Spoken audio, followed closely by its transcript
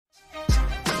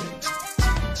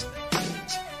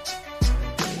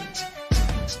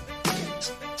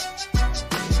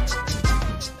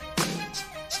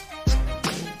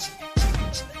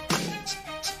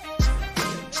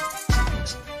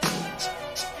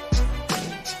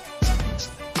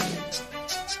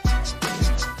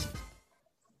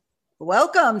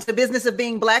Welcome to Business of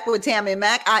Being Black with Tammy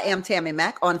Mack. I am Tammy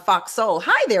Mack on Fox Soul.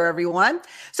 Hi there, everyone.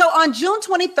 So on June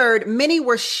 23rd, many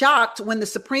were shocked when the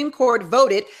Supreme Court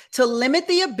voted to limit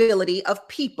the ability of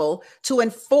people to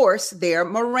enforce their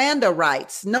Miranda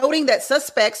rights, noting that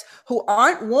suspects who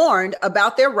aren't warned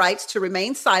about their rights to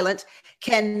remain silent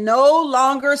can no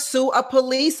longer sue a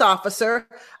police officer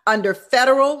under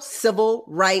federal civil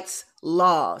rights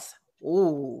laws.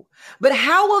 Ooh, but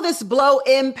how will this blow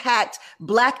impact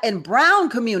Black and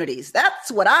brown communities?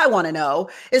 That's what I want to know,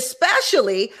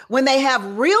 especially when they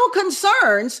have real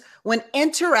concerns when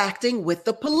interacting with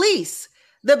the police.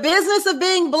 The business of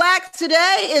being Black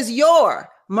today is your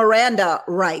Miranda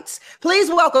rights. Please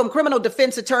welcome criminal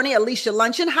defense attorney Alicia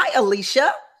Luncheon. Hi,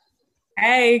 Alicia.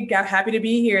 Hey, happy to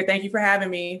be here. Thank you for having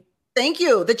me. Thank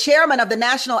you. The chairman of the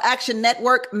National Action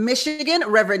Network, Michigan,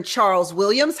 Reverend Charles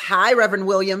Williams. Hi, Reverend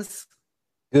Williams.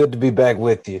 Good to be back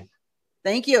with you.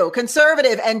 Thank you.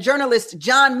 Conservative and journalist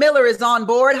John Miller is on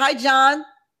board. Hi, John.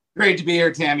 Great to be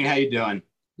here, Tammy. How you doing?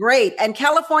 Great. And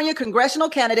California congressional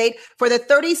candidate for the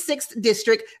 36th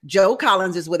district, Joe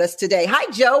Collins, is with us today. Hi,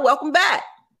 Joe. Welcome back.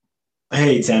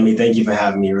 Hey, Tammy. Thank you for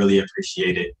having me. Really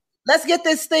appreciate it. Let's get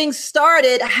this thing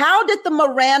started. How did the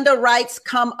Miranda rights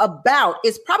come about?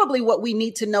 Is probably what we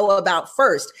need to know about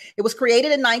first. It was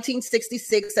created in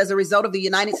 1966 as a result of the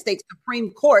United States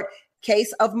Supreme Court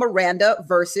case of Miranda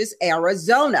versus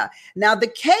Arizona. Now, the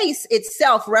case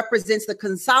itself represents the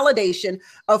consolidation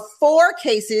of 4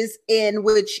 cases in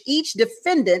which each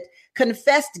defendant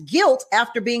confessed guilt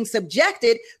after being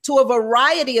subjected to a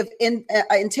variety of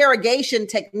interrogation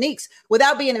techniques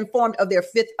without being informed of their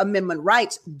Fifth Amendment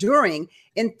rights during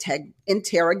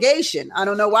interrogation. I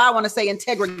don't know why I want to say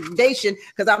integration,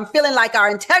 because I'm feeling like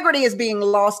our integrity is being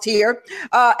lost here.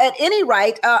 At any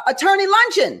rate, Attorney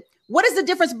Luncheon, what is the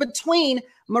difference between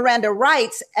Miranda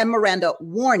rights and Miranda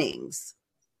warnings?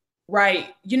 Right.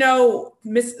 You know,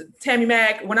 Miss Tammy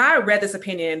Mack, when I read this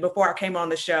opinion before I came on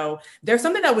the show, there's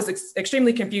something that was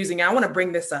extremely confusing. I want to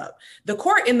bring this up. The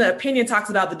court in the opinion talks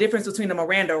about the difference between a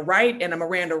Miranda right and a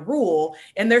Miranda rule.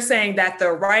 And they're saying that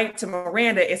the right to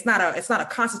Miranda, it's not a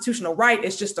constitutional right.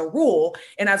 It's just a rule.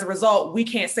 And as a result, we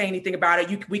can't say anything about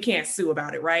it. We can't sue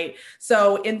about it. Right.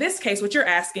 So in this case, what you're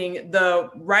asking, the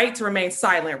right to remain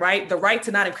silent, right? The right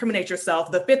to not incriminate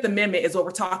yourself. The Fifth Amendment is what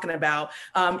we're talking about.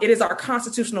 It is our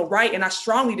constitutional right. And I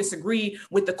strongly disagree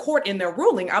with the court in their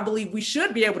ruling. I believe we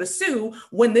should be able to sue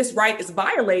when this right is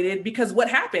violated, because what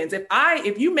happens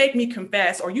if you make me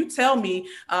confess, or you tell me,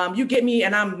 you get me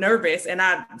and I'm nervous and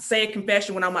I say a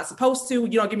confession when I'm not supposed to,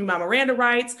 you don't give me my Miranda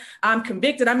rights, I'm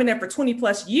convicted, I'm in there for 20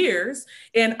 plus years,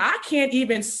 and I can't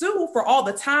even sue for all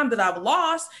the time that I've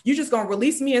lost. You just gonna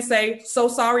release me and say, so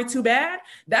sorry, too bad?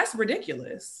 That's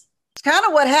ridiculous. Kind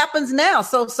of what happens now.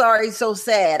 So sorry, so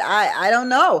sad. I don't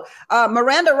know.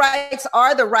 Miranda rights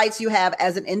are the rights you have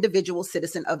as an individual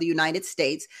citizen of the United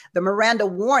States. The Miranda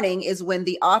warning is when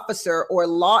the officer or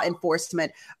law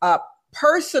enforcement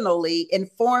personally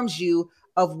informs you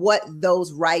of what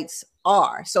those rights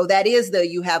are. So that is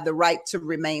you have the right to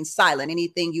remain silent.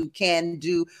 Anything you can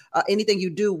do, anything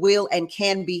you do will and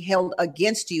can be held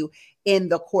against you in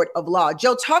the court of law.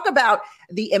 Joe, talk about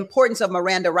the importance of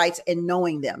Miranda rights and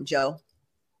knowing them, Joe.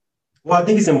 Well, I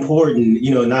think it's important,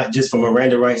 not just for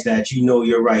Miranda rights that you know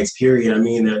your rights, period. I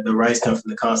mean, the rights come from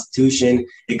the Constitution.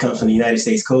 It comes from the United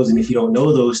States codes. And if you don't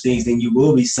know those things, then you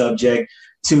will be subject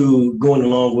to going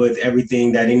along with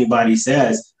everything that anybody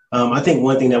says. I think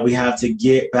one thing that we have to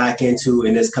get back into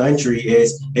in this country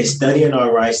is studying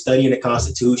our rights, studying the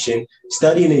Constitution,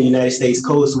 studying the United States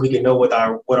Code, so we can know what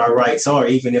our rights are,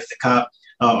 even if the cop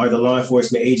or the law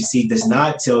enforcement agency does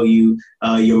not tell you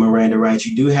your Miranda rights.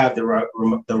 You do have the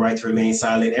right to remain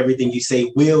silent. Everything you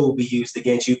say will be used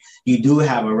against you. You do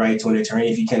have a right to an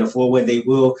attorney. If you can afford one, they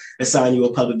will assign you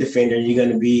a public defender, and you're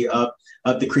going to be up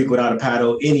the creek without a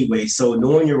paddle anyway. So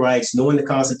knowing your rights, knowing the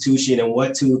Constitution, and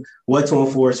what to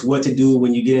enforce, what to do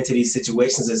when you get into these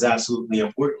situations is absolutely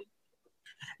important.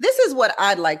 This is what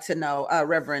I'd like to know,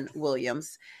 Reverend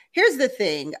Williams. Here's the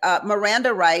thing.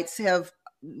 Miranda rights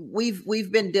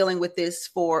we've been dealing with this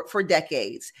for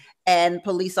decades, and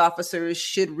police officers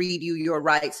should read you your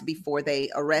rights before they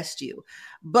arrest you.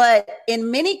 But in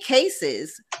many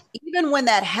cases, even when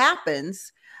that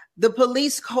happens, the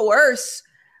police coerce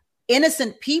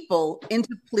innocent people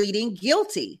into pleading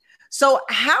guilty. So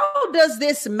how does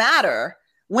this matter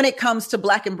when it comes to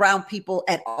Black and brown people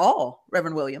at all,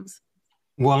 Reverend Williams?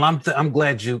 Well, I'm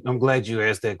glad you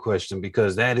asked that question,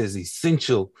 because that is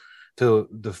essential to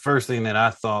the first thing that I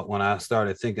thought when I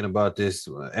started thinking about this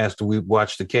after we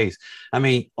watched the case. I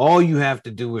mean, all you have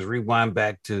to do is rewind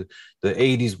back to the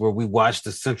 80s, where we watched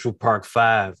the Central Park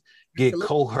Five get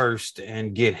coerced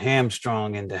and get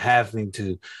hamstrung into having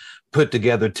to put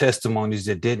together testimonies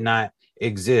that did not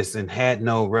exist and had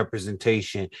no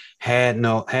representation, had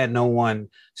no one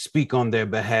speak on their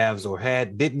behalves, or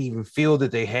didn't even feel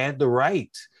that they had the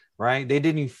right. Right? They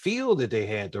didn't even feel that they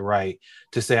had the right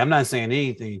to say, I'm not saying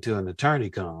anything till an attorney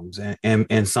comes, and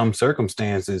in some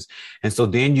circumstances. And so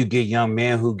then you get young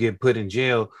men who get put in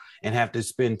jail and have to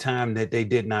spend time that they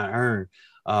did not earn.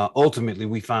 Ultimately,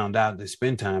 we found out they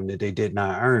spend time that they did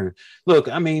not earn. Look,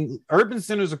 I mean, urban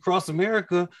centers across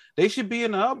America, they should be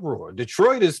in an uproar.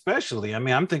 Detroit especially. I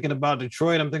mean, I'm thinking about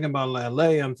Detroit. I'm thinking about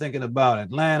LA. I'm thinking about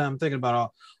Atlanta. I'm thinking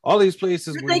about all these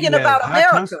places. You're thinking about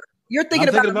America. You're thinking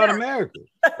about America.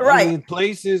 Right. I mean,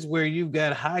 places where you've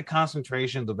got high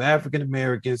concentrations of African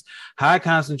Americans, high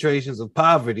concentrations of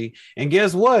poverty, and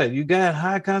guess what? You got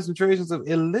high concentrations of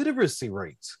illiteracy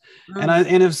rates. Mm-hmm.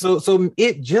 And if so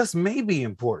it just may be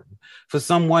important for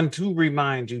someone to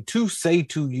remind you, to say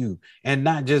to you, and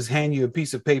not just hand you a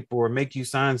piece of paper or make you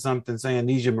sign something saying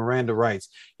these are your Miranda rights.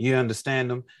 You understand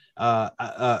them.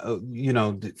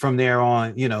 From there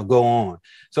on, go on.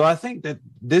 So I think that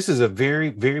this is a very,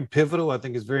 very pivotal. I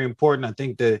think it's very important. I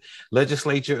think the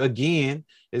legislature, again,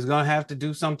 is going to have to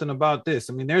do something about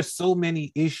this. I mean, there's so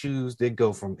many issues that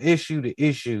go from issue to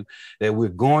issue that we're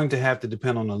going to have to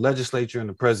depend on the legislature and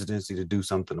the presidency to do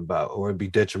something about, or it'd be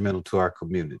detrimental to our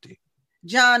community.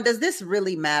 John, does this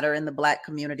really matter in the Black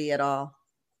community at all?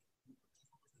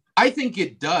 I think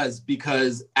it does,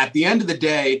 because at the end of the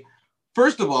day,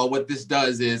 first of all, what this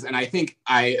does is, and I think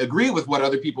I agree with what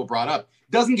other people brought up,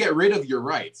 doesn't get rid of your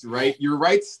rights, right? Your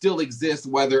rights still exist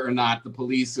whether or not the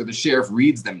police or the sheriff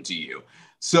reads them to you.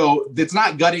 So it's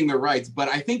not gutting their rights, but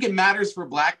I think it matters for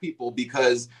Black people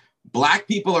because Black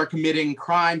people are committing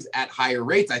crimes at higher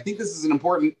rates. I think this is an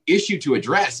important issue to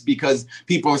address because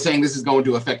people are saying this is going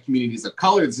to affect communities of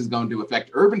color, this is going to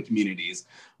affect urban communities.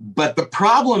 But the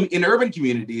problem in urban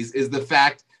communities is the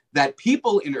fact that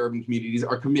people in urban communities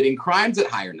are committing crimes at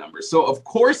higher numbers. So of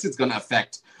course it's going to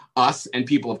affect us and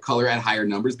people of color at higher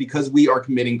numbers because we are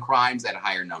committing crimes at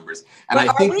higher numbers. And but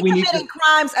I think we need committing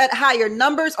crimes at higher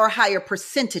numbers or higher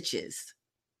percentages?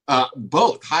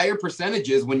 Both. Higher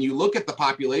percentages when you look at the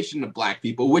population of Black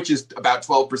people, which is about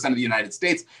 12% of the United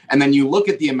States, and then you look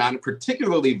at the amount of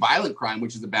particularly violent crime,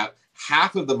 which is about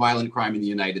half of the violent crime in the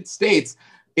United States,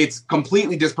 it's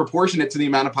completely disproportionate to the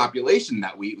amount of population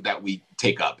that we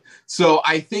take up. So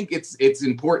I think it's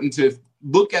important to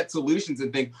look at solutions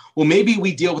and think, well, maybe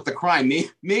we deal with the crime.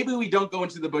 Maybe we don't go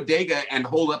into the bodega and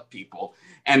hold up people.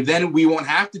 And then we won't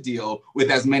have to deal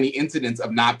with as many incidents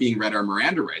of not being read our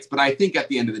Miranda rights. But I think at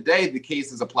the end of the day, the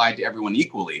case is applied to everyone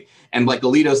equally. And like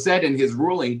Alito said in his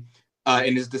ruling,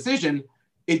 in his decision,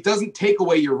 it doesn't take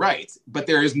away your rights, but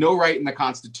there is no right in the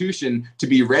Constitution to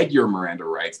be read your Miranda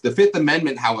rights. The Fifth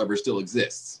Amendment, however, still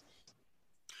exists.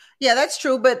 Yeah, that's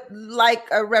true. But like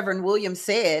Reverend Williams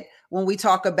said, when we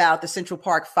talk about the Central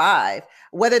Park Five,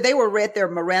 whether they were read their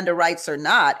Miranda rights or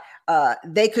not,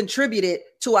 they contributed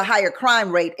to a higher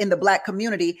crime rate in the Black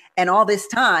community. And all this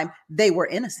time, they were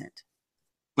innocent.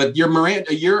 But your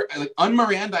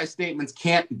un-Mirandized statements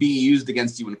can't be used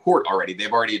against you in court already.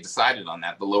 They've already decided on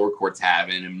that. The lower courts have.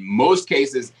 And in most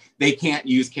cases, they can't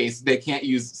use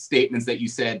statements that you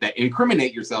said that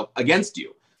incriminate yourself against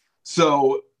you.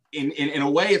 So in a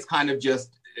way, it's kind of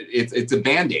just, it's a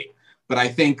Band-Aid. But I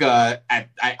think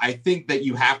I think that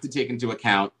you have to take into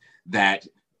account that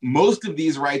most of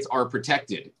these rights are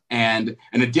protected, and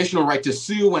an additional right to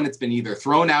sue when it's been either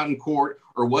thrown out in court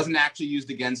or wasn't actually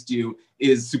used against you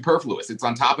is superfluous. It's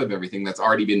on top of everything that's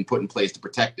already been put in place to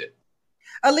protect it.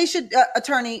 Alicia,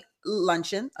 Attorney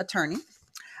Luncheon,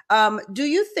 do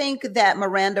you think that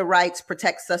Miranda rights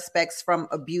protect suspects from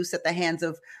abuse at the hands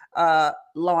of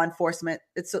law enforcement?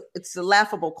 It's a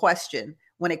laughable question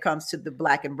when it comes to the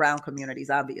Black and Brown communities,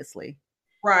 obviously.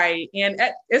 Right, and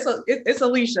it's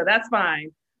Alicia. That's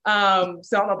fine.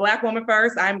 So I'm a Black woman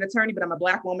first. I'm an attorney, but I'm a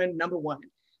Black woman, number one.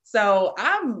 So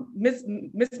I'm Miss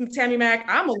Tammy Mack.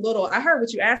 I heard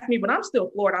what you asked me, but I'm still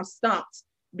floored. I'm stumped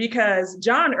because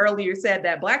John earlier said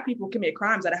that Black people commit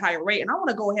crimes at a higher rate. And I want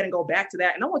to go ahead and go back to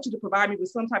that. And I want you to provide me with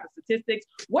some type of statistics.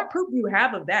 What proof do you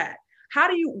have of that?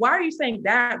 Why are you saying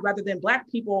that rather than Black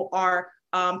people are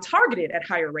targeted at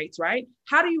higher rates, right?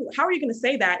 How are you going to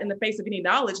say that in the face of any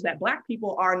knowledge that Black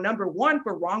people are number one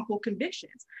for wrongful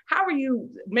convictions? How are you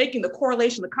making the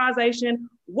correlation, the causation?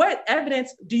 What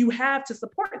evidence do you have to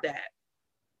support that?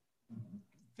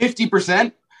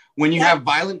 50%. When you have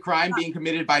violent crime being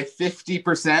committed by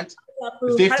 50%,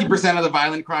 50% of the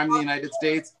violent crime in the United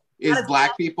States is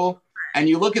Black people. And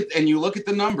you look at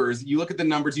the numbers. You look at the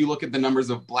numbers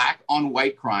of black on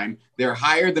white crime. They're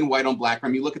higher than white on black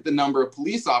crime. You look at the number of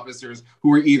police officers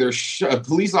who are either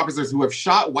police officers who have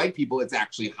shot white people. It's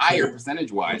actually higher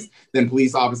percentage-wise than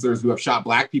police officers who have shot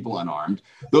black people unarmed.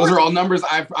 Those are all numbers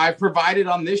I've provided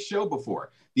on this show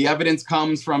before. The evidence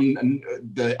comes from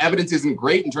the evidence isn't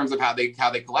great in terms of how they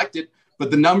collect it,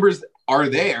 but the numbers are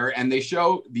there, and they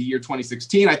show the year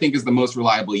 2016, I think, is the most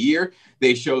reliable year.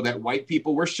 They show that white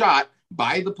people were shot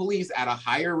by the police at a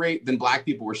higher rate than black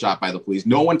people were shot by the police.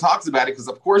 No one talks about it because,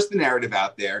 of course, the narrative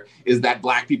out there is that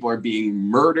black people are being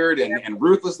murdered and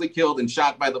ruthlessly killed and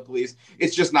shot by the police.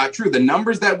 It's just not true. The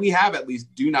numbers that we have, at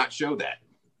least, do not show that.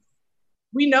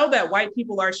 We know that white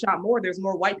people are shot more. There's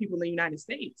more white people in the United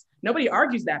States. Nobody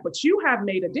argues that, but you have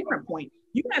made a different point.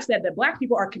 You have said that black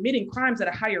people are committing crimes at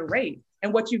a higher rate.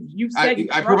 And what you've said-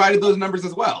 I provided those numbers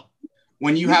as well.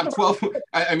 When you have 12,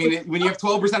 when you have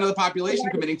 12% of the population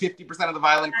committing 50% of the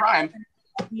violent crime,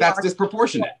 that's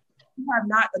disproportionate. You have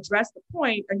not addressed the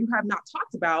point, and you have not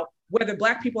talked about whether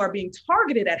black people are being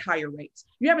targeted at higher rates.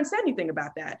 You haven't said anything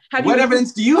about that. What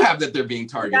evidence do you have that they're being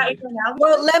targeted?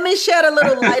 Well, let me shed a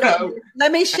little light on this.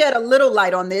 Let me shed a little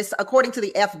light on this. According to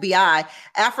the FBI,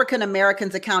 African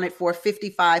Americans accounted for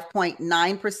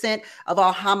 55.9% of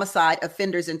all homicide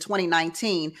offenders in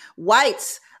 2019.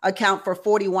 Whites account for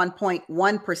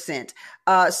 41.1%.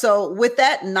 So with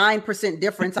that 9%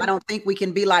 difference, I don't think we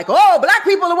can be like, oh, black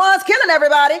people are the ones killing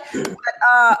everybody.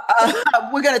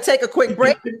 But we're going to take a quick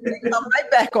break and come right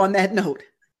back on that note.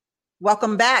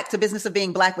 Welcome back to Business of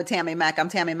Being Black with Tammy Mack. I'm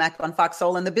Tammy Mack on Fox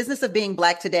Soul. And the business of being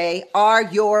Black today are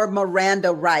your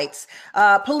Miranda rights.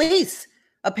 Police,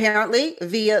 apparently,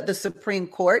 via the Supreme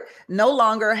Court, no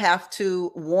longer have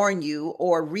to warn you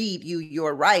or read you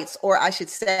your rights, or I should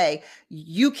say,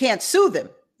 you can't sue them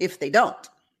if they don't.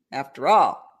 After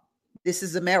all, this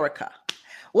is America.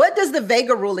 What does the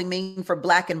Vega ruling mean for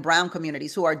Black and Brown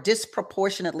communities who are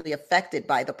disproportionately affected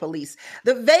by the police?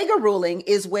 The Vega ruling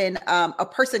is when a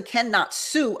person cannot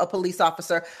sue a police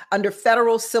officer under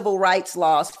federal civil rights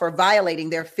laws for violating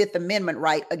their Fifth Amendment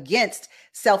right against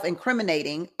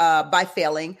self-incriminating by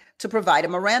failing to provide a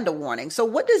Miranda warning. So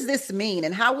what does this mean,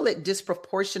 and how will it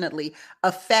disproportionately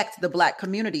affect the Black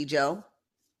community, Joe?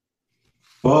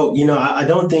 Well, I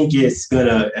don't think it's going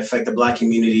to affect the Black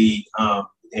community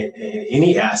in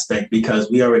any aspect, because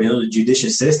we already know the judicial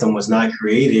system was not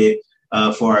created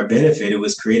for our benefit. It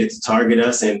was created to target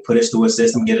us and put us through a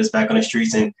system, get us back on the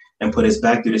streets and put us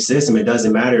back through the system. It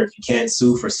doesn't matter if you can't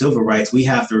sue for civil rights. We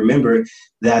have to remember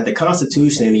that the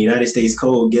Constitution and the United States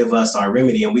Code give us our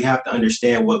remedy, and we have to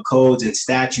understand what codes and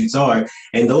statutes are.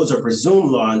 And those are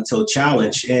presumed law until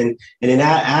challenged. And in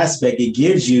that aspect, it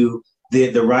gives you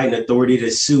the right and authority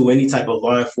to sue any type of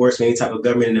law enforcement, any type of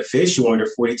government official under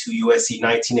 42 U.S.C.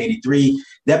 1983,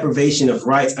 deprivation of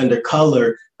rights under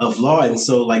color of law. And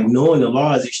so, knowing the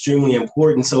law is extremely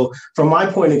important. So from my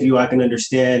point of view, I can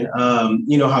understand,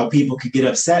 how people could get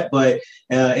upset, but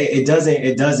it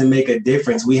doesn't make a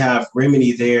difference. We have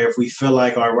remedy there. If we feel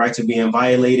like our rights are being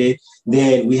violated,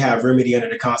 then we have remedy under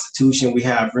the Constitution. We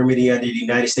have remedy under the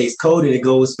United States Code, and it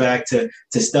goes back to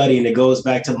studying. It goes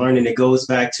back to learning. It goes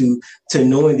back to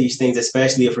knowing these things,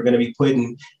 especially if we're going to be put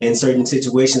in certain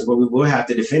situations where we will have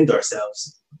to defend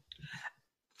ourselves.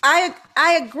 I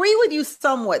agree with you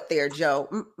somewhat there,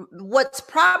 Joe. What's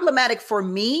problematic for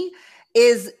me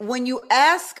is when you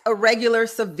ask a regular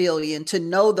civilian to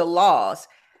know the laws,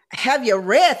 have you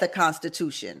read the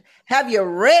Constitution? Have you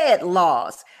read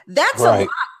laws? That's right. A lot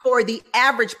for the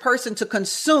average person to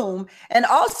consume and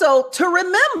also to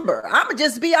remember. I'm gonna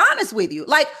just be honest with you.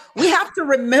 We have to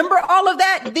remember all of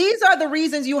that. These are the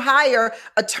reasons you hire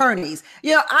attorneys.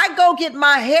 I go get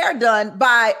my hair done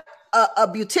by a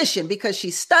beautician because she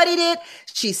studied it,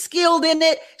 she's skilled in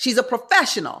it, she's a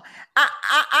professional.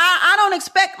 I don't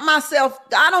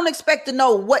expect to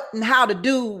know what and how to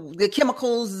do the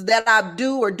chemicals that I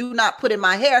do or do not put in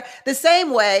my hair. The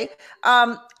same way,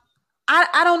 I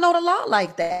don't know the law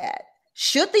like that.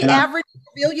 Should the average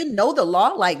civilian know the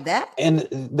law like that? And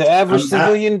the average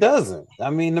civilian doesn't. I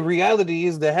mean, the reality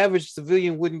is the average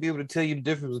civilian wouldn't be able to tell you the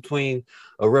difference between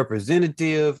a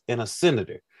representative and a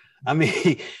senator. I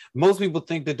mean, most people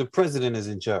think that the president is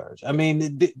in charge. I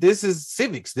mean, this is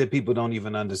civics that people don't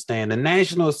even understand. The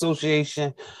National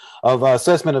Association of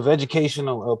Assessment of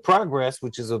Educational Progress,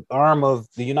 which is an arm of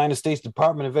the United States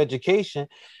Department of Education,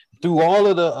 through all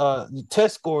of the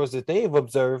test scores that they've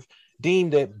observed,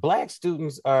 deemed that Black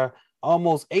students are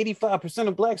almost 85%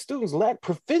 of Black students lack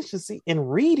proficiency in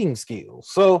reading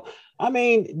skills. So,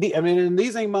 and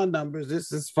these ain't my numbers.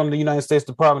 This is from the United States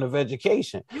Department of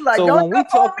Education. You like, so don't when we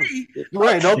talk, me.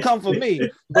 Right, don't come for me.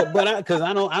 But because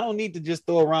I don't need to just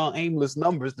throw around aimless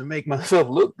numbers to make myself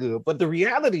look good. But the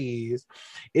reality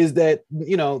is that,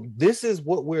 this is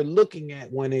what we're looking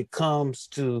at when it comes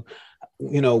to,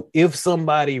 if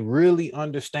somebody really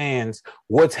understands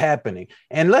what's happening.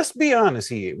 And let's be honest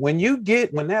here, when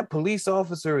that police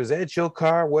officer is at your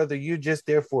car, whether you're just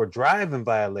there for a driving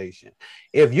violation,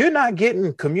 if you're not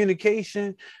getting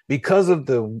communication because of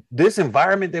this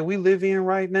environment that we live in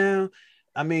right now,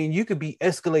 you could be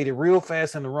escalated real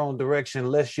fast in the wrong direction,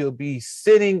 unless you'll be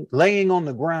laying on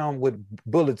the ground with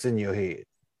bullets in your head.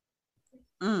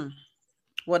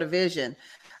 What a vision.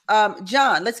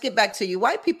 John, let's get back to you.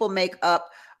 White people make up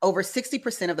over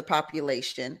 60% of the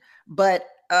population, but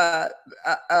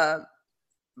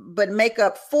make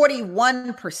up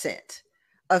 41%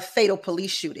 of fatal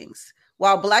police shootings,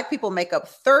 while Black people make up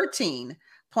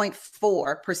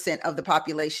 13.4% of the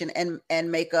population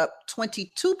and make up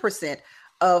 22%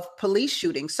 of police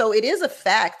shootings. So it is a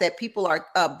fact that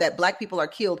that Black people are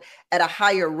killed at a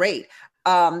higher rate.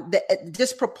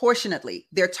 Disproportionately,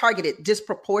 they're targeted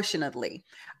disproportionately.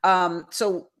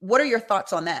 So what are your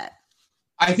thoughts on that?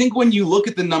 I think when you look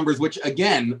at the numbers, which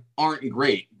again aren't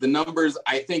great, the numbers,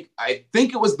 I think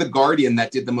it was The Guardian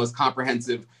that did the most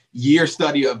comprehensive year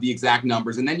study of the exact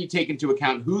numbers, and then you take into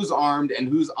account who's armed and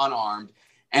who's unarmed,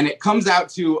 and it comes out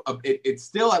to it's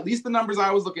still, at least the numbers I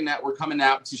was looking at were coming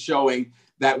out to showing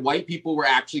that white people were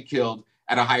actually killed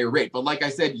at a higher rate. But like I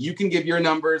said, you can give your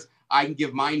numbers, I can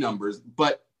give my numbers,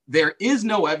 but there is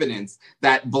no evidence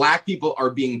that Black people are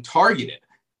being targeted,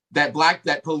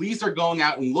 that police are going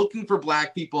out and looking for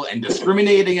Black people and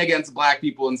discriminating against Black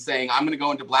people and saying, I'm going to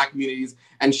go into Black communities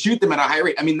and shoot them at a high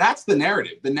rate. That's the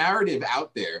narrative. The narrative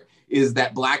out there is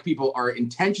that Black people are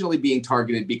intentionally being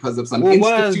targeted because of some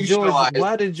institutionalized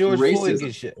why did George racism. Floyd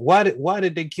get shot? Why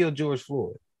did they kill George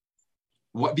Floyd?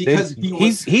 What? Because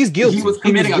he's guilty. He was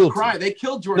committing a crime. They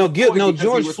killed George Floyd.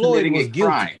 George Floyd was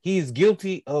guilty. Crime. He is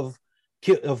guilty of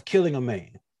killing a man.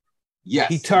 Yes,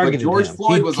 he targeted George him.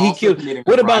 Floyd was also killed. committing a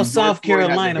What crime. about George South Floyd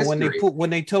Carolina when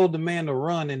they told the man to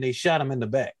run and they shot him in the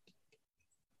back?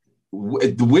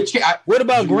 What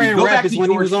about Grand Rapids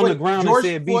when he was on the ground and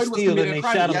said "be still" and they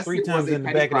shot him 3 times in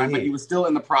the back of the head? But he was still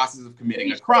in the process of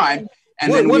committing a crime.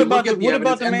 And what about the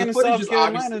man in South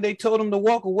Carolina? They told him to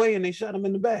walk away and they shot him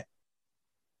in the back.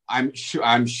 I'm sure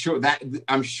that. What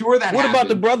happened. about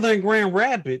the brother in Grand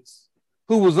Rapids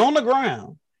who was on the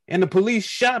ground and the police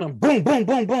shot him? Boom, boom,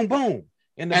 boom, boom, boom.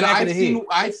 In the back of the head.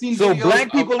 I've seen so Black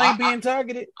people ain't being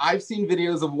targeted. I've seen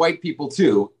videos of white people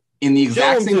too in the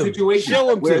exact same situation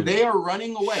where they are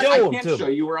running away. I can't show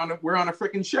you. We're on a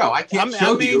freaking show. I can't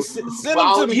show you. Send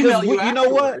them to me. You know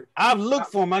what? I've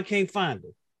looked for them. I can't find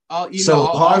them.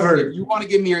 Harvard. If you want to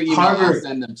give me your email, I'll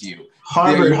send them to you.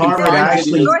 Harvard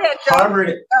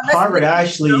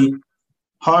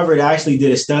actually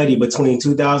did a study between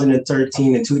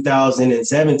 2013 and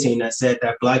 2017 that said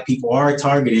that Black people are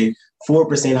targeted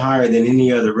 4% higher than any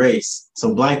other race.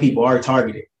 So Black people are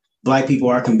targeted. Black people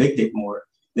are convicted more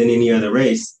than any other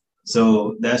race.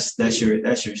 So that's your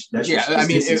because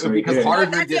right,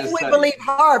 Harvard did a study. We believe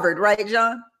Harvard, right,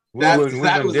 John? That's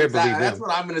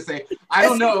what I'm going to say. I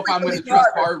don't know if I'm going to trust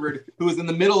Harvard, who is in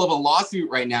the middle of a lawsuit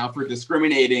right now for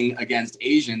discriminating against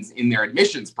Asians in their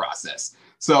admissions process.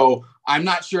 So I'm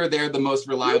not sure they're the most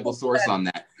reliable source on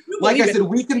that. Like I said,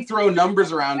 we can throw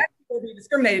numbers around. Be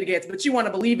discriminated against, but you want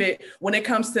to believe it when it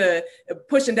comes to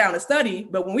pushing down a study.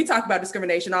 But when we talk about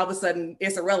discrimination, all of a sudden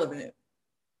it's irrelevant.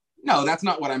 No, that's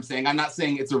not what I'm saying. I'm not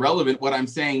saying it's irrelevant. What I'm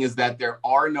saying is that there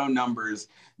are no numbers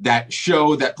that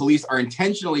show that police are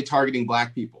intentionally targeting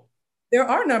Black people. There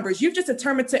are numbers. You've just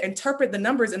determined to interpret the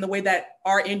numbers in the way that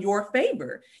are in your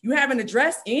favor. You haven't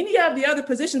addressed any of the other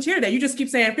positions here that you just keep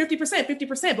saying 50%,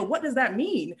 50%. But what does that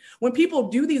mean? When people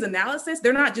do these analysis,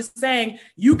 they're not just saying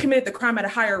you committed the crime at a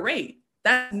higher rate.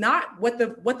 That's not what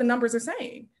the numbers are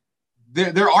saying.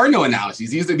 There are no analyses.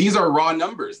 These are raw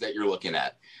numbers that you're looking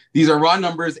at. These are raw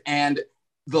numbers, and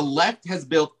the left has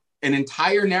built an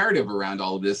entire narrative around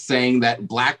all of this, saying that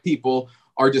Black people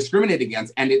are discriminated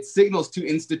against, and it signals to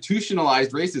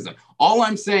institutionalized racism. All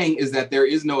I'm saying is that there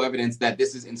is no evidence that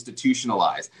this is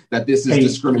institutionalized, that this is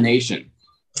discrimination.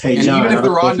 Hey, and John, even if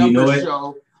the raw numbers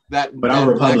show that, but I'm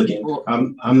Republican. People,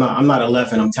 I'm not a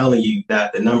left, and I'm telling you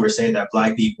that the numbers say that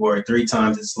Black people are 3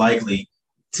 times as likely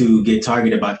to get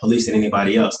targeted by police than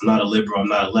anybody else. I'm not a liberal. I'm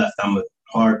not a left. I'm a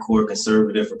hardcore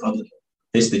conservative Republican.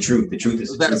 It's the truth. The truth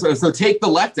is the truth. So take the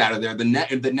left out of there.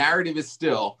 The narrative is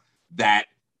still that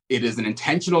it is an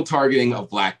intentional targeting of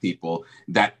Black people,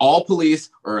 that all police,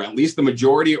 or at least the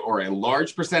majority or a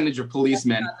large percentage of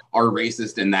policemen, are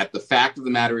racist, and that the fact of the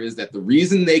matter is that the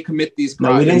reason they commit these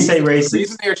crimes, no, we didn't say racist. The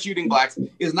reason they are shooting Blacks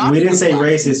is not. We didn't say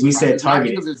racist. We said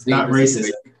targeted, not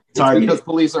racist. Targeted. Because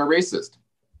police are racist.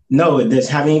 No, it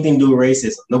doesn't have anything to do with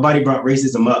racism. Nobody brought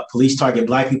racism up. Police target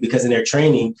Black people because in their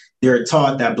training, they're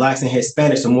taught that Blacks and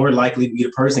Hispanics are more likely to be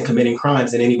the person committing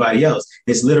crimes than anybody else.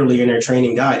 It's literally in their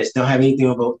training guide. It don't have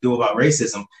anything to do about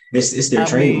racism. It's their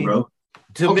training, bro.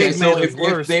 To make matters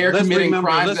worse, they're committing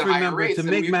crimes let's remember to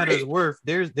make matters worse,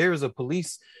 there's a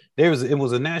police, it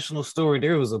was a national story.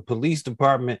 There was a police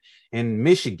department in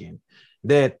Michigan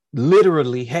that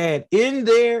literally had in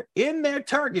their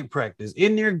target practice,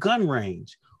 in their gun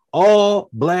range, all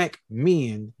Black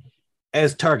men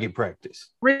as target practice.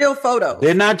 Real photos.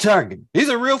 They're not targeting. These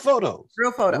are real photos.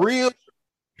 Real photos. Real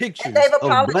pictures. And they've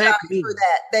apologized of Black for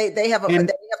that. They have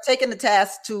taken the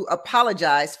task to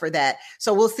apologize for that.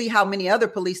 So we'll see how many other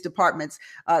police departments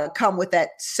come with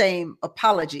that same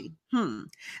apology.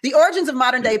 The origins of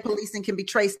modern day policing can be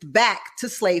traced back to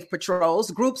slave patrols,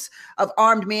 groups of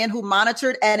armed men who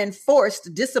monitored and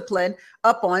enforced discipline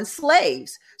upon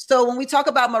slaves. So when we talk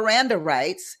about Miranda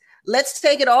rights, let's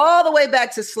take it all the way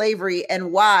back to slavery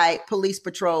and why police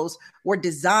patrols were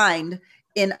designed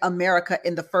in America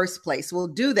in the first place. We'll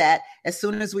do that as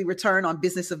soon as we return on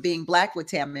Business of Being Black with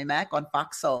Tammy Mack on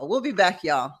Fox Soul. We'll be back,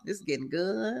 y'all. This is getting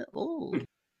good. Ooh.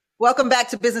 Welcome back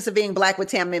to Business of Being Black with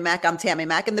Tammy Mack. I'm Tammy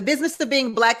Mack, and the business of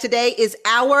being Black today is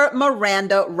our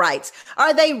Miranda rights.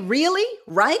 Are they really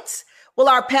rights? Well,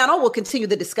 our panel will continue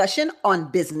the discussion on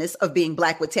Business of Being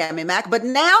Black with Tammy Mack. But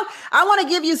now I want to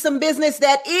give you some business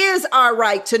that is our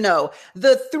right to know.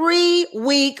 The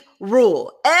 3-week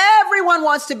rule. Everyone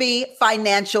wants to be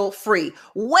financial free.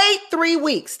 Wait 3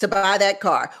 weeks to buy that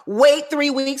car. Wait 3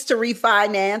 weeks to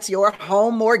refinance your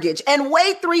home mortgage. And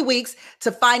wait 3 weeks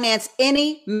to finance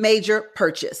any major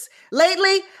purchase.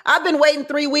 Lately, I've been waiting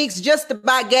 3 weeks just to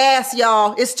buy gas,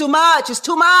 y'all. It's too much. It's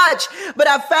too much. But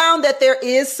I've found that there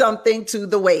is something to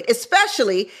the wait,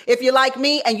 especially if you're like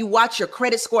me and you watch your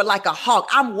credit score like a hawk.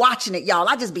 I'm watching it, y'all.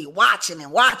 I just be watching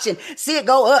and watching. See it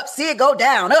go up, see it go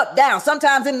down, up, down.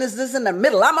 Sometimes in this in the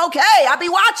middle. I'm okay. I be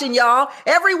watching, y'all,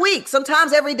 every week,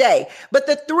 sometimes every day. But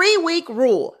the 3-week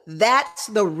rule, that's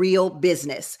the real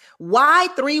business. Why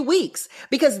 3 weeks?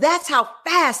 Because that's how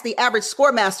fast the average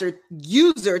ScoreMaster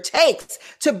user takes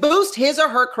to boost his or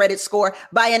her credit score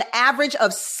by an average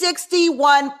of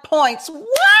 61 points.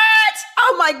 What?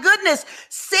 Oh my goodness.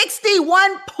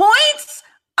 61 points?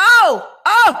 Oh.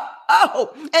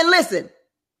 And listen,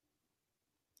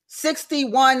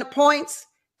 61 points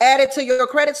added to your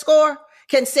credit score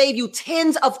can save you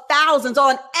tens of thousands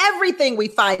on everything we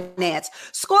finance.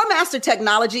 ScoreMaster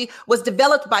technology was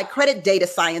developed by credit data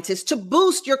scientists to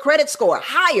boost your credit score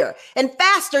higher and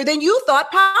faster than you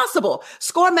thought possible.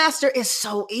 ScoreMaster is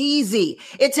so easy.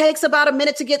 It takes about a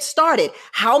minute to get started.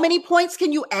 How many points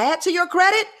can you add to your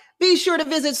credit? Be sure to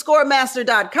visit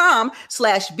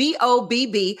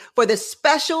scoremaster.com/BOBB for the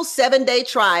special 7-day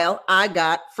trial I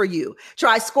got for you.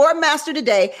 Try ScoreMaster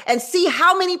today and see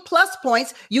how many plus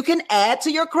points you can add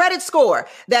to your credit score.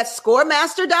 That's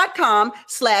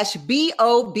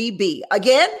scoremaster.com/BOBB.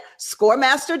 Again,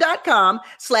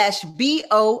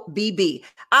 scoremaster.com/BOBB.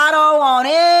 I don't want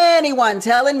anyone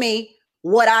telling me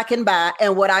what I can buy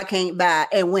and what I can't buy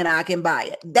and when I can buy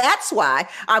it. That's why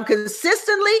I'm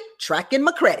consistently tracking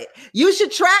my credit. You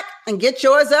should track and get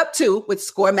yours up too with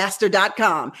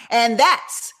scoremaster.com. And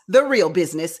that's the real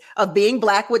business of being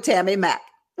Black with Tammy Mack.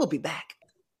 We'll be back.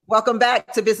 Welcome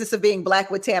back to Business of Being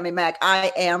Black with Tammy Mack.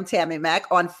 I am Tammy Mack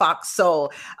on Fox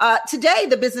Soul. Today,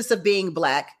 the business of being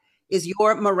Black is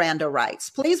your Miranda rights.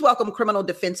 Please welcome criminal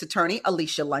defense attorney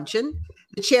Alicia Luncheon,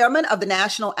 the chairman of the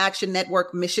National Action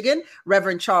Network Michigan,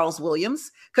 Reverend Charles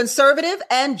Williams, conservative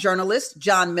and journalist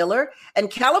John Miller, and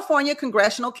California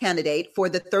congressional candidate for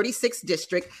the 36th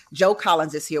district, Joe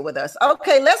Collins is here with us.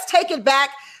 Okay, let's take it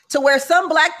back to where some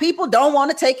Black people don't want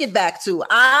to take it back to.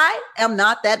 I am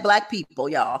not that Black people,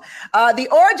 y'all. The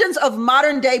origins of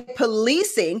modern day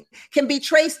policing can be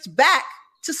traced back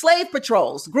to slave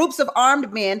patrols, groups of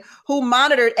armed men who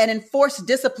monitored and enforced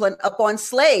discipline upon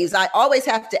slaves. I always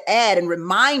have to add and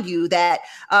remind you that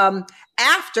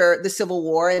after the Civil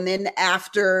War and then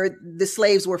after the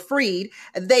slaves were freed,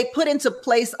 they put into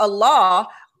place a law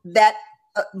that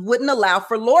wouldn't allow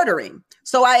for loitering.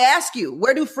 So I ask you,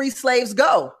 where do free slaves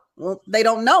go Well, they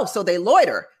don't know, so they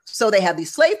loiter. So they have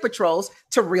these slave patrols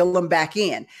to reel them back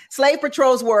in. Slave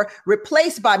patrols were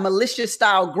replaced by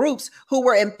militia-style groups who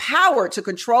were empowered to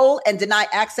control and deny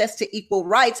access to equal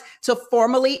rights to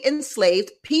formerly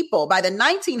enslaved people. By the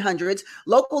 1900s,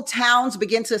 local towns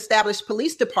began to establish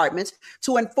police departments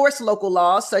to enforce local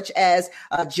laws, such as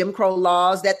Jim Crow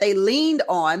laws that they leaned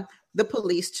on the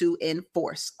police to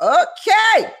enforce.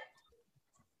 Okay.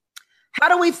 How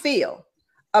do we feel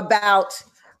about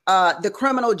the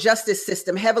criminal justice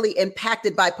system heavily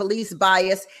impacted by police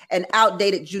bias and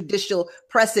outdated judicial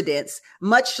precedents,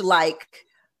 much like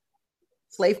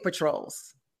slave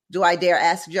patrols? Do I dare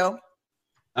ask Joe?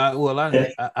 I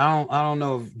don't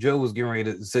know if Joe was getting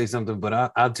ready to say something,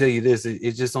 but I'll tell you this.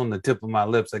 It's just on the tip of my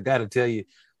lips. I got to tell you,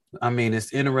 I mean,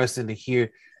 it's interesting to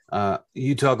hear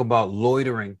you talk about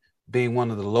loitering being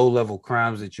one of the low-level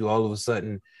crimes that you all of a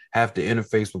sudden have to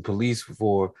interface with police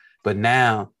for, but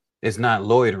now it's not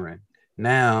loitering.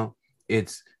 Now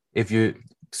it's if you're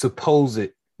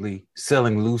supposedly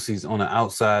selling loosies on the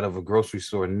outside of a grocery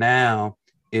store. Now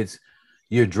it's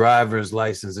your driver's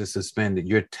license is suspended.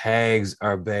 Your tags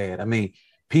are bad. I mean,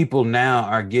 people now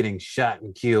are getting shot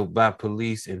and killed by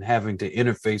police and having to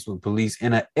interface with police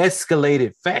in an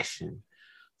escalated fashion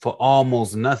for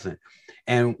almost nothing.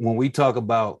 And when we talk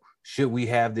about should we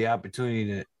have the opportunity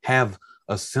to have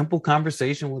a simple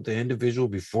conversation with the individual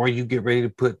before you get ready to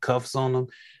put cuffs on them,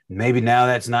 maybe now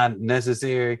that's not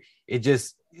necessary. It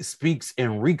just speaks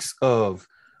and reeks of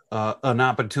an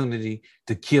opportunity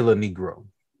to kill a Negro.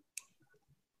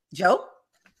 Joe?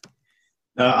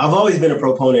 I've always been a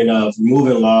proponent of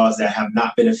removing laws that have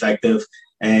not been effective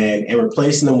and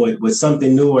replacing them with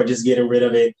something new or just getting rid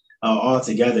of it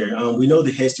altogether. We know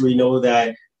the history, know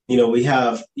that we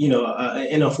have,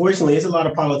 and unfortunately, there's a lot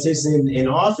of politicians in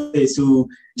office who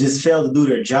just fail to do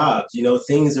their jobs.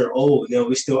 Things are old.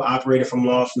 We still operated from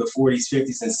laws from the 40s,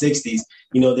 50s, and 60s.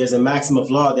 There's a maxim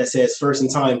of law that says first in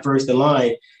time, first in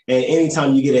line. And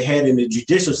anytime you get ahead in the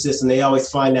judicial system, they always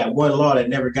find that one law that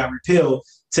never got repealed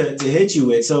to hit you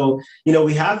with. So,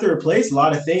 we have to replace a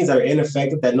lot of things that are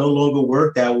ineffective, that no longer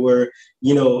work, that were,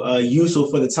 useful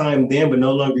for the time then, but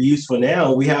no longer useful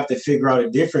now. We have to figure out a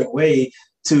different way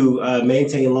to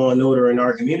maintain law and order in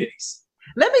our communities.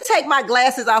 Let me take my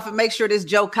glasses off and make sure this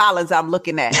Joe Collins I'm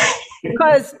looking at,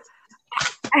 because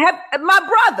my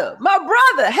brother,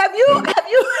 have you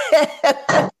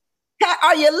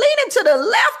are you leaning to the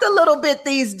left a little bit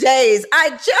these days?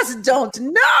 I just don't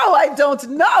know.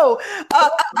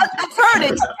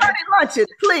 Attorney Luncheon,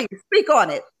 please speak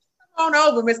on it. Come on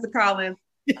over, Mr. Collins.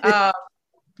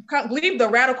 Believe the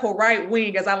radical right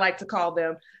wing, as I like to call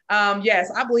them.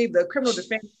 Yes, I believe the criminal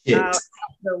defense,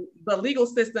 the legal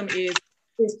system is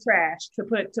trash,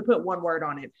 to put one word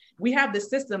on it. We have this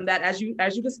system that, as you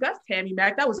discussed, Tammy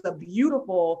Mack, that was a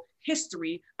beautiful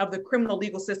history of the criminal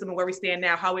legal system and where we stand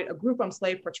now, how it grew from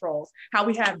slave patrols, how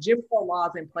we have Jim Crow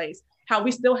laws in place, how we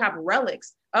still have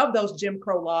relics of those Jim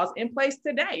Crow laws in place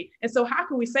today. And so how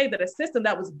can we say that a system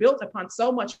that was built upon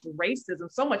so much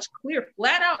racism, so much clear,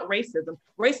 flat out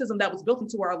racism that was built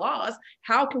into our laws,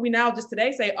 how can we now just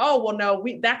today say, oh, well, no,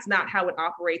 that's not how it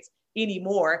operates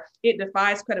anymore? It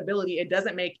defies credibility. It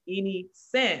doesn't make any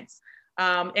sense.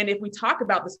 And if we talk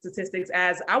about the statistics,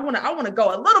 as I want to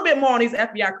go a little bit more on these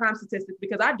FBI crime statistics,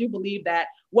 because I do believe that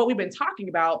what we've been talking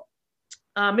about,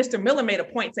 Mr. Miller made a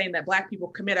point saying that Black people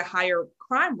commit a higher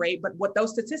crime rate, but what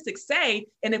those statistics say,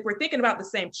 and if we're thinking about the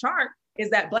same chart,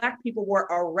 is that Black people were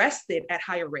arrested at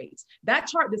higher rates. That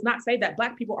chart does not say that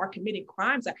Black people are committing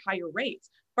crimes at higher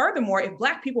rates. Furthermore, if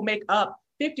Black people make up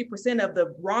 50% of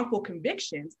the wrongful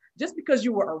convictions, just because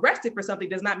you were arrested for something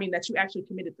does not mean that you actually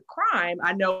committed the crime.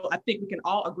 I think we can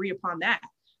all agree upon that.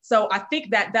 So I think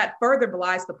that further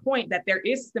belies the point that there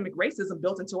is systemic racism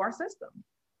built into our system.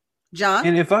 John?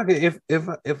 And if I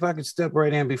could step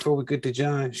right in before we get to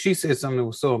John, she said something that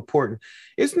was so important.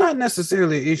 It's not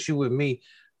necessarily an issue with me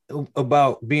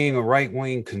about being a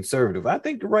right-wing conservative. I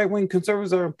think the right-wing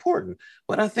conservatives are important,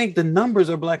 but I think the numbers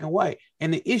are black and white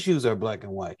and the issues are black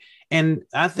and white. And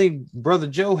I think Brother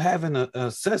Joe having an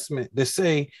assessment to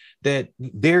say that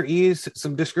there is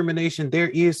some discrimination, there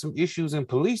is some issues in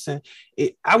policing.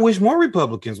 I wish more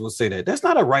Republicans would say that. That's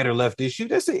not a right or left issue.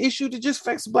 That's an issue that just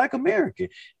affects Black America.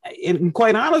 And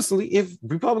quite honestly, if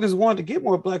Republicans wanted to get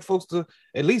more Black folks to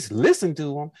at least listen to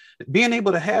them, being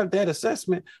able to have that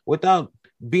assessment without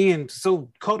being so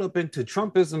caught up into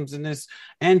Trumpisms and this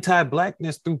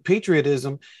anti-Blackness through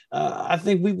patriotism, I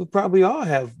think we would probably all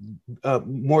have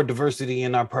more diversity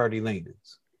in our party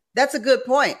leanings. That's a good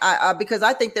point, because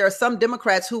I think there are some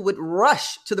Democrats who would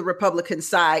rush to the Republican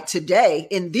side today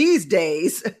in these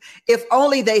days if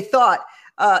only they thought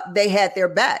they had their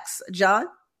backs. John?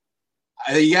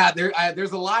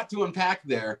 There's a lot to unpack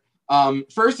there.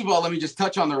 First of all, let me just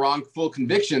touch on the wrongful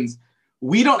convictions.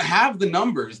 We don't have the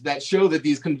numbers that show that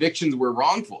these convictions were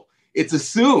wrongful. It's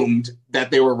assumed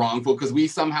that they were wrongful because we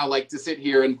somehow like to sit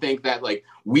here and think that like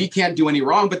we can't do any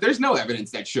wrong, but there's no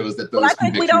evidence that shows that those. Well, I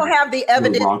think we don't have the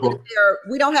evidence.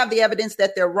 We don't have the evidence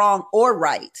that they're wrong or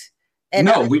right. And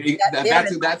no,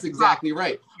 that's exactly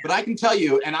right. But I can tell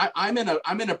you, and I'm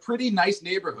in a pretty nice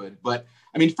neighborhood. But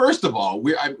I mean, first of all,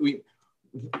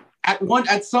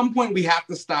 at some point we have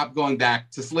to stop going back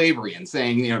to slavery and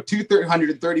saying,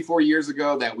 234 years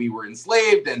ago that we were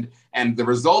enslaved and the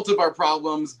result of our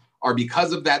problems are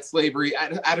because of that slavery.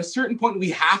 At a certain point, we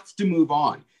have to move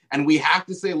on and we have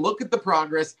to say, look at the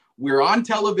progress. We're on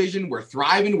television. We're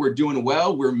thriving. We're doing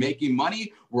well. We're making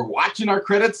money. We're watching our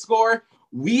credit score.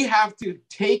 We have to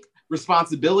take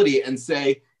responsibility and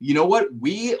say, you know what?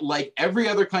 We, like every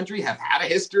other country, have had a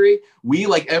history. We,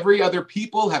 like every other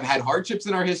people, have had hardships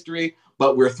in our history,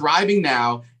 but we're thriving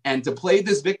now. And to play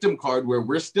this victim card where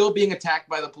we're still being attacked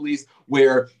by the police,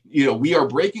 where, we are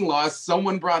breaking laws.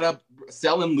 Someone brought up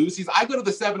selling Lucy's. I go to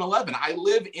the 7-Eleven. I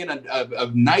live in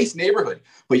a nice neighborhood,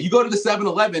 but you go to the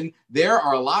 7-Eleven, there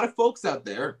are a lot of folks out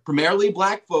there, primarily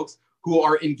Black folks, who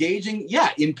are engaging,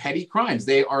 in petty crimes.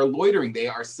 They are loitering. They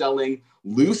are selling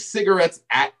loose cigarettes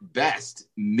at best,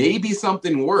 maybe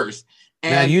something worse.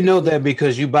 And now you know that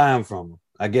because you buy them from them,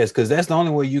 I guess, because that's the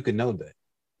only way you can know that.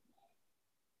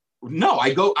 No,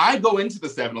 I go into the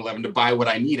 7-Eleven to buy what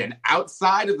I need, and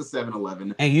outside of the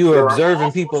 7-Eleven, and you are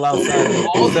observing people outside of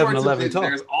the 7-Eleven talk.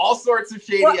 There's all sorts of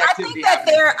shady activity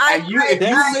happening. If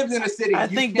you lived in a city, I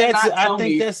think that's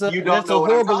a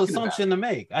horrible assumption to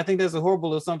make. I think that's a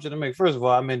horrible assumption to make. First of all,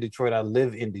 I'm in Detroit. I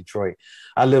live in Detroit.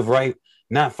 I live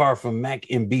not far from Mack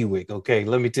and Bewick. Okay,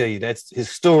 let me tell you, that's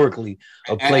historically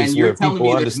a place where people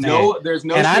understand. There's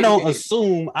no. And I don't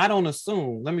assume.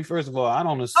 Let me first of all, I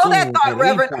don't assume. Hold that thought,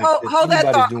 Reverend. Hold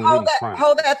that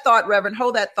thought, Reverend.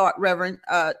 Hold that thought, Reverend.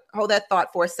 Hold that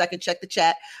thought for a second. Check the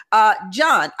chat.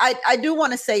 John, I do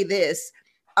want to say this.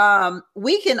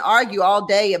 We can argue all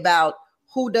day about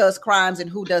who does crimes and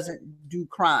who doesn't do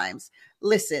crimes.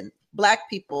 Listen, Black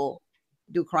people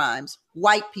do crimes.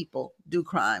 White people do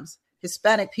crimes.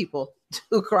 Hispanic people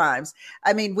do crimes.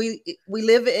 I mean, we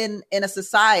live in a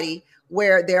society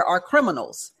where there are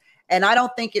criminals, and I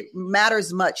don't think it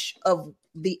matters much of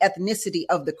the ethnicity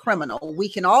of the criminal. We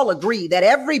can all agree that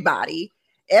everybody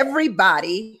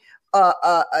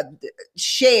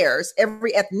shares,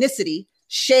 every ethnicity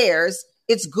shares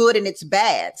its good and its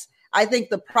bads. I think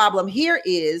the problem here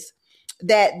is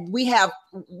that we have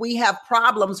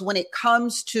problems when it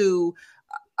comes to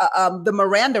the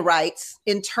Miranda rights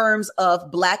in terms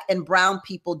of Black and brown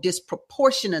people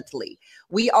disproportionately.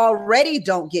 We already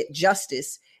don't get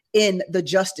justice in the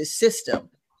justice system.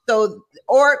 So,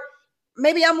 or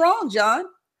maybe I'm wrong, John.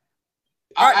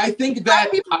 I think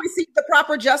that people receive the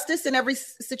proper justice in every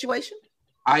situation.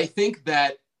 I think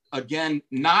that, again,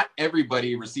 not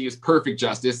everybody receives perfect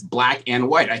justice, Black and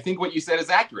white. I think what you said is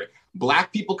accurate.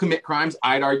 Black people commit crimes,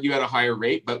 I'd argue, at a higher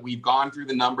rate, but we've gone through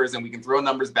the numbers and we can throw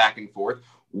numbers back and forth.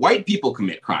 White people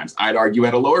commit crimes, I'd argue,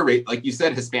 at a lower rate. Like you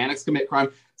said, Hispanics commit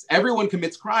crime. Everyone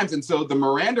commits crimes. And so the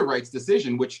Miranda rights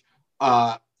decision, which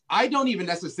I don't even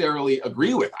necessarily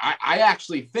agree with. I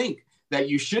actually think that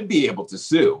you should be able to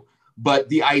sue. But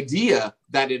the idea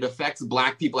that it affects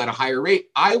Black people at a higher rate,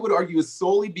 I would argue, is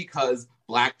solely because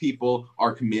Black people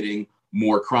are committing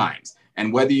more crimes.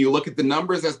 And whether you look at the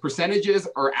numbers as percentages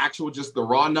or just the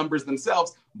raw numbers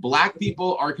themselves, Black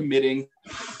people are committing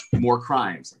more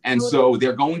crimes. And so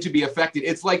they're going to be affected.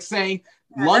 It's like saying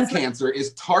lung cancer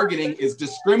is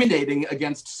discriminating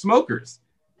against smokers.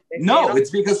 No, it's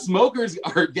because smokers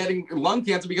are getting lung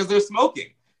cancer because they're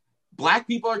smoking. Black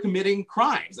people are committing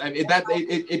crimes. I mean,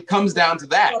 it comes down to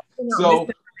that. So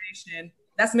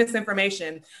that's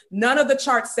misinformation. None of the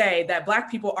charts say that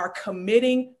Black people are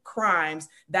committing crimes.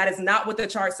 That is not what the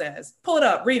chart says. Pull it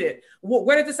up, read it.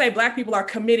 Where does it say Black people are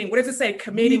committing? Where does it say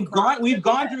committing crimes? We've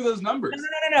gone through those numbers.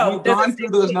 No. We've gone through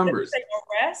those numbers. Does it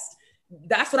say arrest?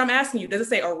 That's what I'm asking you. Does it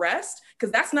say arrest?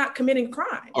 Because that's not committing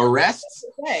crime. Arrests,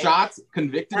 shots,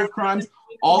 convicted of crimes,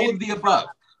 all of the above.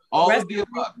 All of the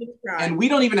above. And we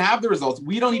don't even have the results.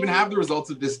 We don't even have the results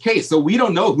of this case. So we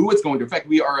don't know who it's going to affect.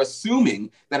 We are assuming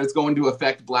that it's going to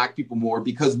affect Black people more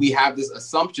because we have this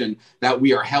assumption that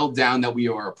we are held down, that we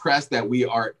are oppressed, that we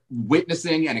are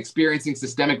witnessing and experiencing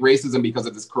systemic racism because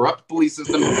of this corrupt police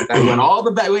system that went all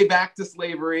the way back to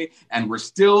slavery. And we're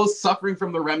still suffering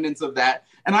from the remnants of that.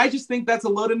 And I just think that's a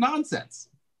load of nonsense.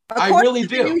 I really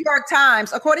do.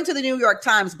 According to the New York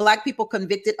Times, Black people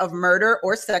convicted of murder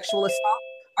or sexual assault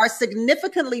are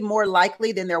significantly more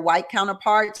likely than their white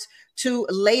counterparts to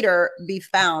later be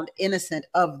found innocent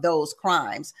of those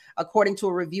crimes, according to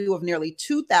a review of nearly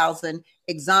 2,000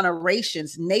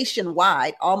 exonerations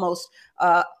nationwide, almost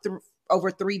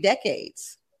over 3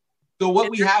 decades. So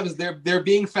what we have is they're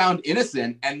being found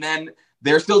innocent, and then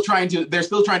they're still trying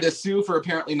to sue for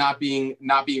apparently not being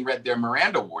read their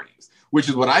Miranda warnings, which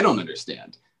is what I don't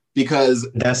understand. Because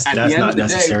that's not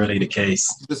necessarily the case.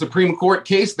 The Supreme Court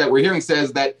case that we're hearing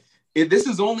says that this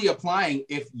is only applying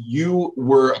if you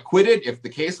were acquitted, if the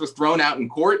case was thrown out in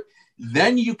court,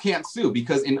 then you can't sue.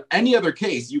 Because in any other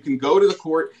case, you can go to the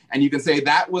court and you can say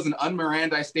that was an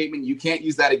un-Mirandized statement. You can't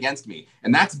use that against me.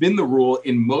 And that's been the rule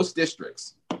in most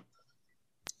districts.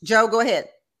 Joe, go ahead.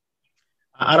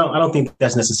 I don't think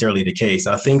that's necessarily the case.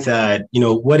 I think that,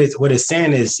 what it's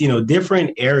saying is,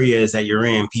 different areas that you're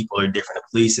in, people are different. The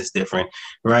police is different,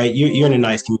 right? You're in a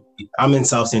nice community. I'm in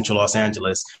South Central Los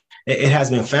Angeles. It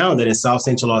has been found that in South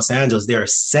Central Los Angeles, there are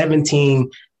 17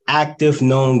 active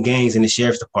known gangs in the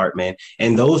sheriff's department.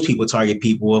 And those people target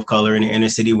people of color in the inner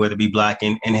city, whether it be Black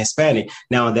and Hispanic.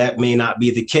 Now, that may not be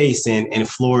the case in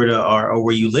Florida or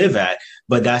where you live at,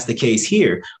 but that's the case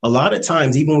here. A lot of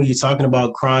times, even when you're talking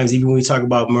about crimes, even when we talk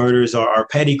about murders or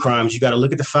petty crimes, you got to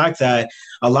look at the fact that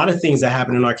a lot of things that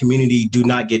happen in our community do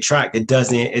not get tracked.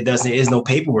 Is no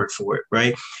paperwork for it,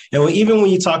 right? And even when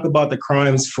you talk about the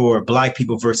crimes for Black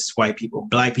people versus white people,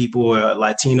 Black people or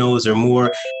Latinos are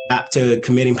more apt to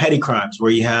committing petty crimes,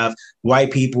 where you have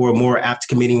white people are more apt to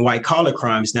committing white collar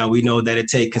crimes. Now, we know that it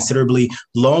takes considerably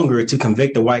longer to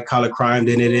convict a white collar crime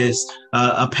than it is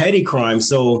a petty crime.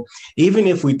 So even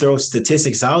if we throw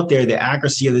statistics out there, the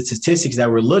accuracy of the statistics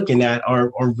that we're looking at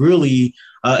are really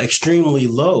extremely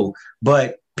low.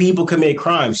 But people commit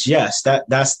crimes. Yes,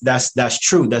 that's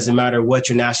true. Doesn't matter what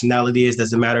your nationality is.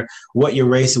 Doesn't matter what your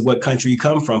race or what country you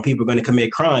come from. People are going to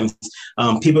commit crimes.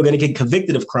 People are going to get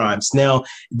convicted of crimes. Now,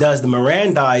 does the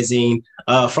Mirandizing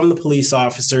from the police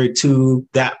officer to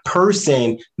that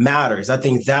person matters? I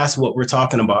think that's what we're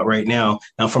talking about right now.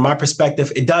 Now, from my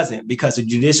perspective, it doesn't, because the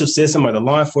judicial system or the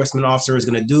law enforcement officer is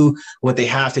going to do what they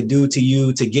have to do to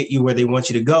you to get you where they want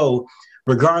you to go,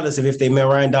 regardless of if they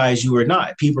Mirandize you or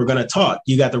not. People are going to talk.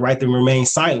 You got the right to remain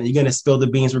silent. You're going to spill the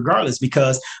beans regardless,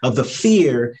 because of the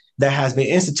fear that has been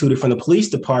instituted from the police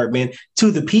department to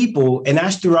the people. And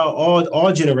that's throughout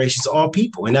all generations, all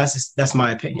people. And that's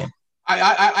my opinion.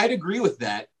 I'd agree with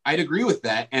that.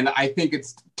 And I think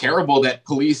it's terrible that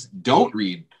police don't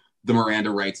read the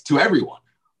Miranda rights to everyone.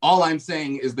 All I'm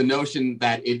saying is the notion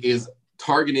that it is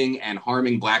targeting and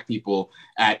harming Black people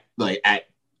at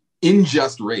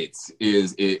unjust rates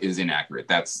is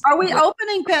inaccurate. Are we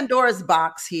opening Pandora's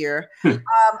box here?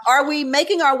 Are we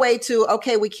making our way to,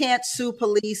 okay, we can't sue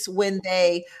police when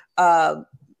they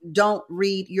don't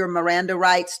read your Miranda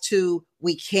rights, to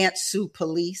we can't sue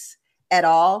police at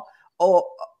all? Or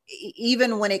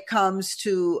even when it comes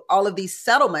to all of these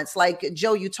settlements, like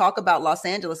Joe, you talk about Los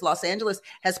Angeles. Los Angeles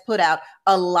has put out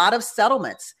a lot of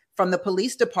settlements from the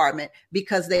police department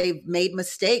because they've made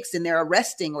mistakes and they're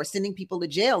arresting or sending people to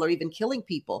jail or even killing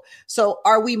people. So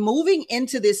are we moving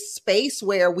into this space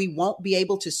where we won't be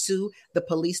able to sue the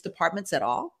police departments at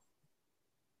all?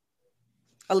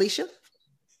 Alicia?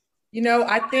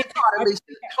 I think...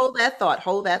 Hold that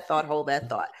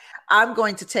thought. I'm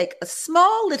going to take a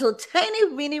small little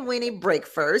tiny weeny break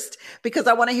first, because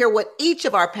I want to hear what each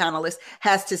of our panelists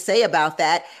has to say about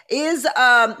that. Is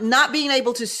not being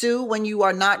able to sue when you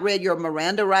are not read your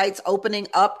Miranda rights opening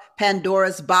up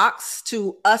Pandora's box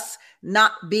to us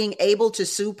not being able to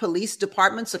sue police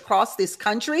departments across this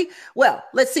country? Well,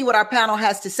 let's see what our panel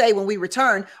has to say when we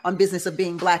return on Business of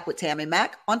Being Black with Tammy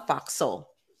Mack on Fox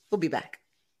Soul. We'll be back.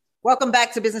 Welcome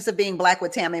back to Business of Being Black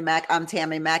with Tammy Mack. I'm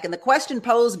Tammy Mack. And the question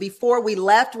posed before we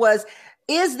left was,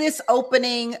 is this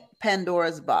opening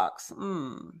Pandora's box?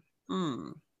 I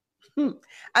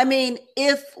mean,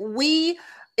 if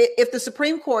the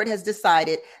Supreme Court has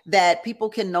decided that people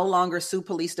can no longer sue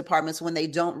police departments when they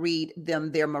don't read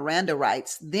them their Miranda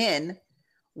rights, then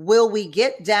will we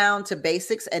get down to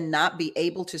basics and not be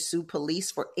able to sue police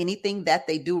for anything that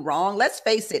they do wrong? Let's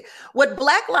face it, what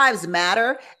Black Lives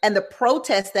Matter and the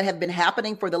protests that have been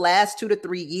happening for the last 2 to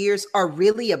 3 years are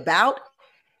really about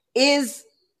is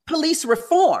police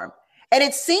reform. And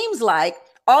it seems like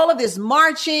all of this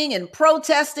marching and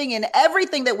protesting and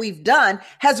everything that we've done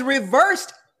has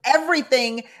reversed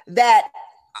everything that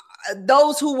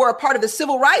those who were a part of the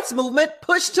civil rights movement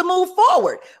pushed to move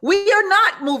forward. We are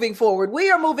not moving forward.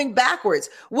 We are moving backwards.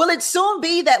 Will it soon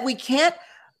be that we can't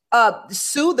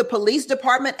sue the police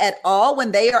department at all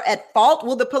when they are at fault?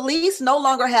 Will the police no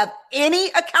longer have any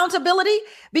accountability?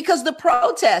 Because the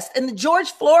protest and the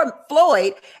George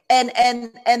Floyd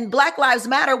and Black Lives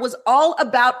Matter was all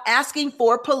about asking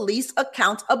for police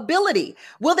accountability.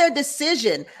 Will their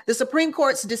decision, the Supreme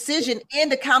Court's decision,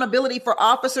 end accountability for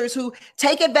officers who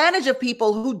take advantage of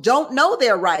people who don't know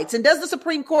their rights? And does the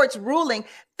Supreme Court's ruling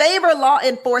favor law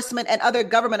enforcement and other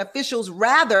government officials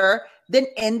rather than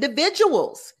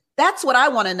individuals? That's what I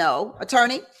want to know,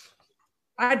 attorney.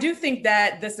 I do think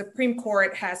that the Supreme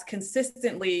Court has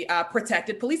consistently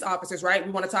protected police officers, right?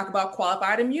 We want to talk about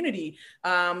qualified immunity.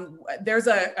 There's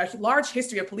a large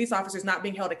history of police officers not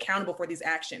being held accountable for these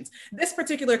actions. This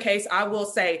particular case, I will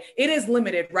say, it is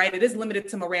limited, right? It is limited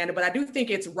to Miranda, but I do think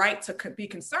it's right to be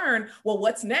concerned, well,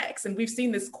 what's next? And we've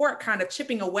seen this court kind of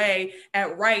chipping away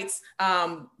at rights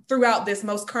throughout this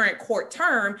most current court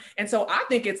term. And so I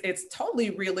think it's totally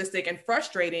realistic and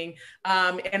frustrating.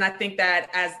 And I think that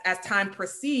as time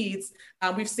proceeds,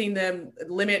 we've seen them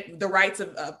limit the rights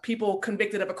of people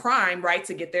convicted of a crime, right,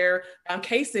 to get their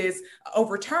cases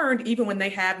overturned, even when they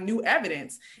have new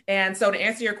evidence. And so to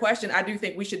answer your question, I do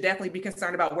think we should definitely be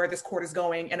concerned about where this court is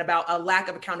going and about a lack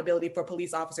of accountability for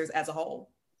police officers as a whole.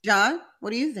 John,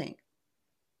 what do you think?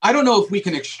 I don't know if we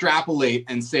can extrapolate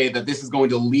and say that this is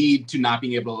going to lead to not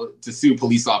being able to sue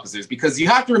police officers, because you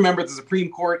have to remember the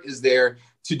Supreme Court is there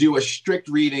to do a strict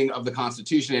reading of the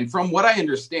Constitution. And from what I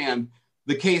understand,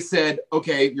 the case said,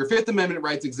 okay, your Fifth Amendment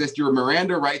rights exist, your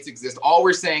Miranda rights exist. All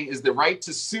we're saying is the right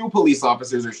to sue police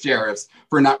officers or sheriffs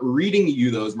for not reading you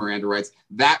those Miranda rights.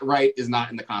 That right is not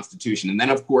in the Constitution. And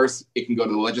then, of course, it can go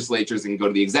to the legislatures, it can go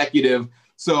to the executive.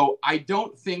 So I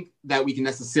don't think that we can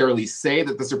necessarily say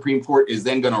that the Supreme Court is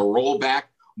then going to roll back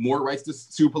more rights to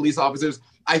sue police officers.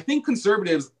 I think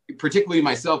conservatives, particularly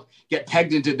myself, get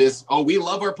pegged into this, oh, we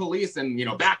love our police and, you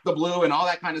know, back the blue and all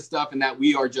that kind of stuff, and that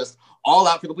we are just all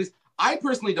out for the police. I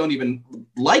personally don't even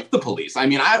like the police. I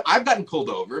mean, I've gotten pulled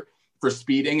over for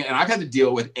speeding, and I've had to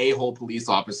deal with a-hole police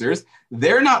officers.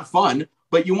 They're not fun.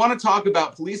 But you want to talk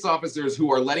about police officers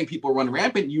who are letting people run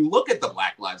rampant, you look at the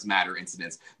Black Lives Matter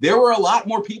incidents. There were a lot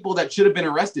more people that should have been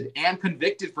arrested and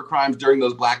convicted for crimes during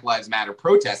those Black Lives Matter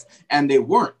protests, and they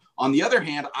weren't. On the other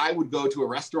hand, I would go to a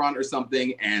restaurant or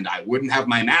something, and I wouldn't have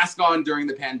my mask on during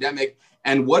the pandemic.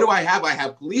 And what do I have? I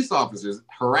have police officers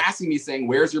harassing me saying,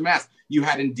 where's your mask? You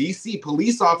had in DC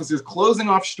police officers closing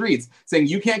off streets saying,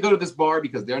 you can't go to this bar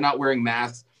because they're not wearing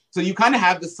masks. So you kind of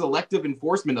have this selective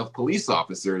enforcement of police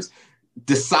officers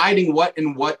deciding what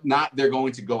and what not they're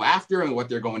going to go after and what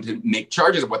they're going to make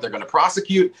charges of, what they're going to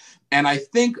prosecute. And I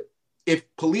think if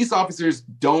police officers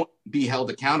don't be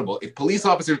held accountable, if police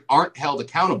officers aren't held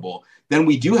accountable, then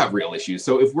we do have real issues.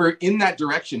 So if we're in that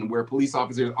direction where police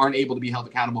officers aren't able to be held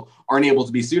accountable, aren't able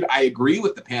to be sued, I agree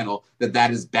with the panel that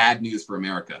that is bad news for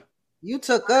America. You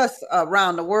took us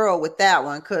around the world with that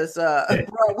one, because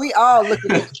we all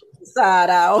looking at the side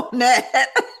out on that.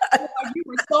 You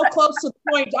were so close to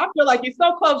the point. I feel like you're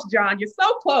so close, John. You're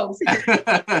so close. You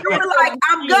were like,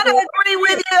 I'm gonna agree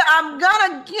with you. I'm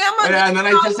gonna give him. Yeah, and then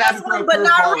I just had to throw a but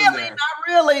not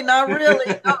really.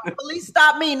 No, police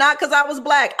stopped me, not because I was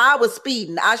black. I was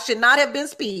speeding. I should not have been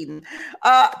speeding.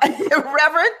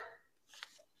 Reverend?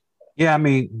 Yeah, I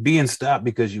mean, being stopped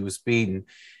because you were speeding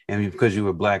and because you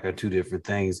were black are two different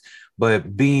things.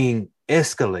 But being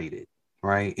escalated,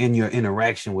 right, in your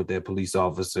interaction with that police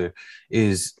officer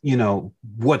is, you know,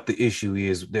 what the issue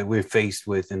is that we're faced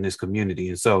with in this community.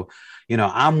 And so, you know,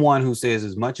 I'm one who says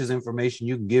as much as information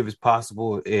you can give as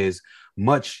possible, as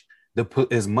much as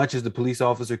the police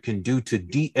officer can do to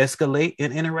de-escalate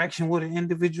an interaction with an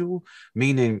individual,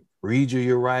 meaning read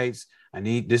your rights.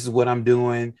 This is what I'm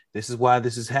doing. This is why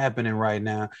this is happening right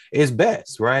now. It's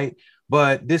best, right?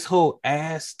 But this whole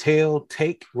ass tail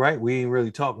take, right? We ain't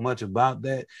really talk much about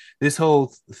that. This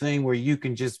whole thing where you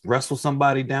can just wrestle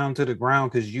somebody down to the ground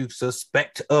because you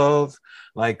suspect of,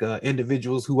 like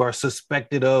individuals who are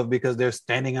suspected of because they're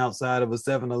standing outside of a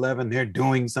 7-Eleven, they're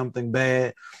doing something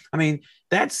bad. I mean,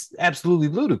 that's absolutely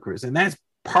ludicrous. And that's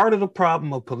part of the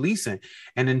problem of policing.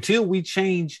 And until we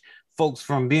change folks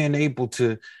from being able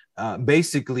to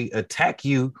basically attack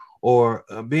you or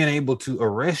being able to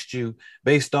arrest you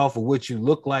based off of what you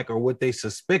look like or what they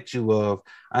suspect you of,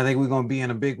 I think we're going to be in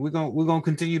a big, we're going to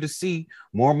continue to see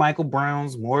more Michael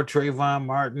Browns, more Trayvon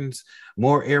Martins,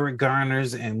 more Eric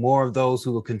Garners, and more of those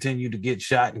who will continue to get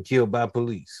shot and killed by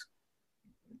police.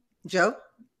 Joe?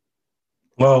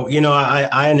 Well,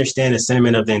 I understand the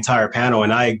sentiment of the entire panel,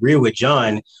 and I agree with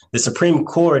John. The Supreme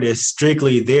Court is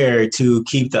strictly there to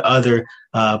keep the other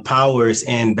powers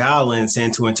in balance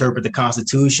and to interpret the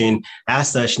Constitution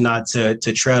as such, not to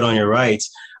tread on your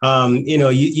rights.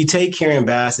 You take Karen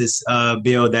Bass's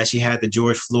bill that she had the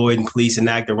George Floyd and Police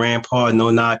Enact the Rand Paul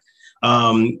No Knock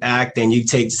Act, and you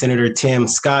take Senator Tim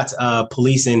Scott's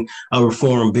policing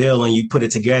reform bill, and you put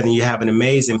it together, and you have an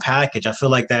amazing package. I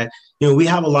feel like that. We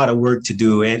have a lot of work to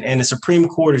do, and the Supreme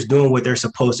Court is doing what they're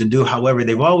supposed to do. However,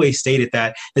 they've always stated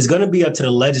that it's going to be up to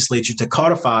the legislature to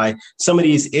codify some of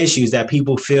these issues that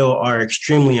people feel are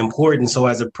extremely important. So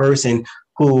as a person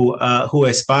who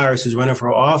aspires, who's running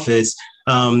for office,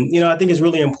 I think it's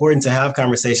really important to have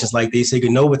conversations like these so you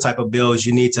can know what type of bills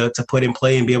you need to put in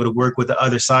play and be able to work with the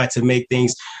other side to make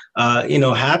things,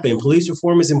 happen. Police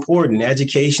reform is important.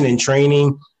 Education and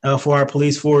training for our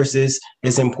police forces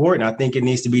is important. I think it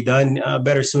needs to be done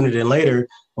better sooner than later,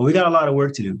 but we got a lot of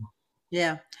work to do.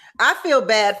 Yeah. I feel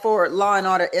bad for Law and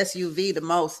Order SUV the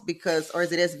most or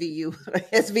is it SVU?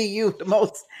 SVU the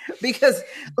most, because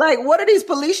what are these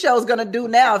police shows going to do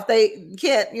now if they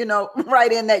can't,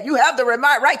 write in that you have the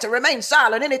right to remain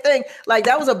silent, anything like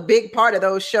that was a big part of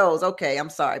those shows. Okay.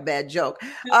 I'm sorry. Bad joke.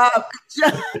 I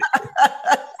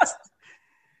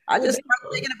just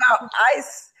started thinking about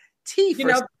Ice-T.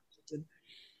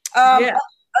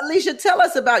 Alicia, tell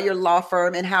us about your law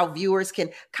firm and how viewers can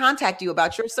contact you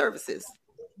about your services.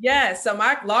 Yes. So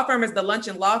my law firm is the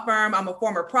Luncheon Law Firm. I'm a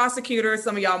former prosecutor.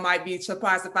 Some of y'all might be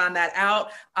surprised to find that out.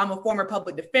 I'm a former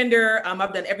public defender.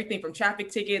 I've done everything from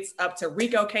traffic tickets up to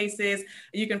RICO cases.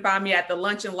 You can find me at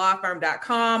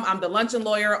theluncheonlawfirm.com. I'm the Luncheon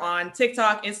Lawyer on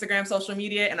TikTok, Instagram, social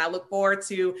media, and I look forward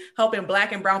to helping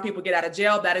Black and brown people get out of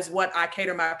jail. That is what I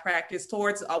cater my practice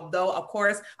towards, although, of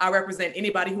course, I represent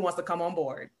anybody who wants to come on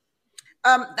board.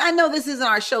 I know this isn't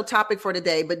our show topic for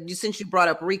today, but since you brought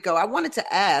up RICO, I wanted to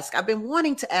ask, I've been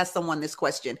wanting to ask someone this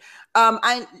question.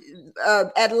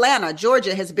 Atlanta,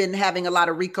 Georgia has been having a lot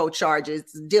of RICO charges,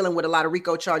 dealing with a lot of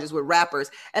RICO charges with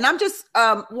rappers. And I'm just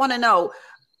want to know,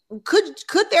 could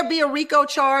there be a RICO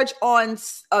charge on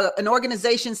an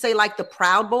organization, say like the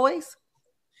Proud Boys?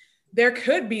 There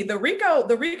could be. The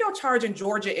RICO charge in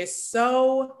Georgia is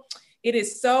so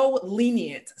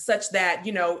lenient, such that,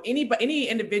 any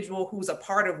individual who's a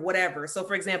part of whatever. So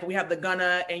for example, we have the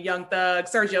Gunna and Young Thug,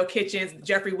 Sergio Kitchens,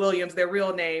 Jeffrey Williams, their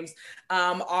real names,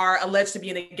 are alleged to be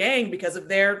in a gang because of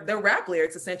their rap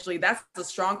lyrics. Essentially, that's a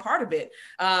strong part of it.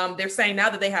 They're saying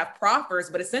now that they have proffers,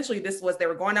 but essentially they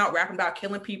were going out rapping about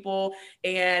killing people.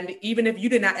 And even if you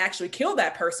did not actually kill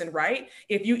that person, right?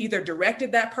 If you either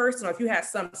directed that person or if you had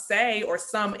some say or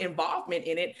some involvement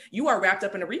in it, you are wrapped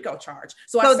up in a RICO charge.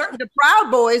 So the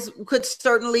Proud Boys could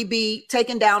certainly be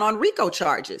taken down on RICO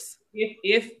charges.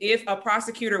 If a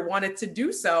prosecutor wanted to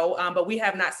do so, but we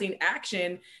have not seen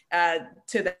action to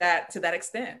that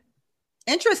extent.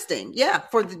 Interesting. Yeah.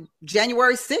 For the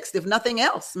January 6th, if nothing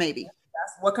else, maybe.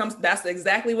 That's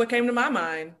exactly what came to my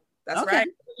mind. That's okay. Right.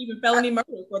 Even felony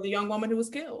murder for the young woman who was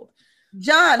killed.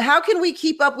 John, how can we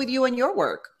keep up with you and your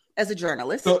work as a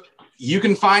journalist? So you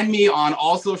can find me on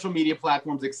all social media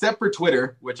platforms except for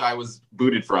Twitter, which I was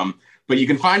booted from. But you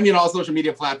can find me on all social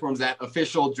media platforms at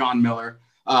official John Miller.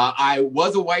 I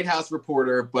was a White House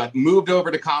reporter, but moved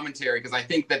over to commentary because I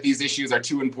think that these issues are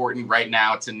too important right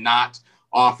now to not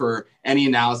offer any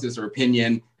analysis or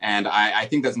opinion. And I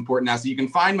think that's important now. So you can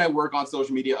find my work on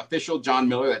social media, official John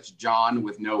Miller. That's John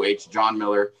with no H, John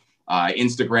Miller.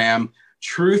 Instagram,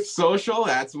 Truth Social.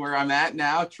 That's where I'm at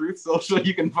now. Truth Social.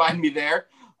 You can find me there.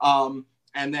 And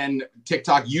then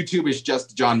TikTok, YouTube is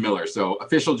just John Miller. So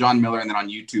official John Miller. And then on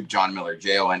YouTube, John Miller,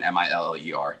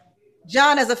 JONMILLER.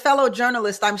 John, as a fellow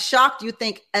journalist, I'm shocked you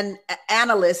think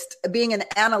being an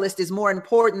analyst is more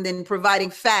important than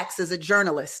providing facts as a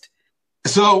journalist.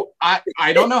 So I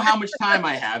don't know how much time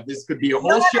I have. This could be a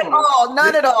whole show.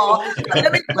 Not at all.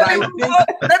 Let me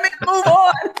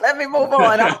move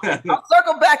on. I'll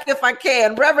circle back if I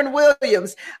can. Reverend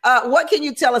Williams, what can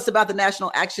you tell us about the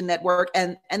National Action Network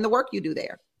and the work you do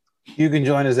there? You can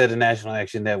join us at the National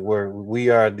Action Network. We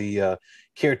are the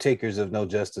caretakers of No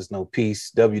Justice, No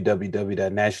Peace,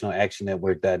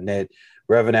 www.nationalactionnetwork.net.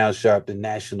 Reverend Al Sharp, the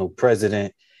national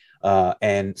president.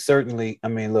 And certainly,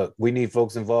 look, we need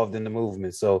folks involved in the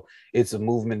movement. So it's a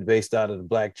movement based out of the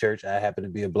Black church. I happen to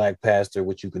be a Black pastor,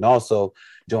 which you can also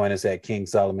join us at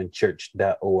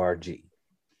kingsolomonchurch.org.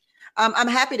 I'm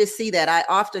happy to see that. I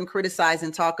often criticize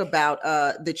and talk about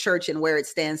the church and where it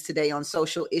stands today on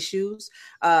social issues,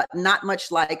 not much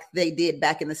like they did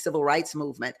back in the civil rights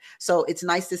movement. So it's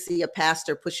nice to see a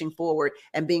pastor pushing forward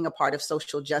and being a part of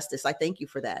social justice. I thank you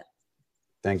for that.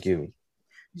 Thank you.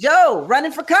 Joe,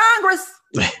 running for Congress.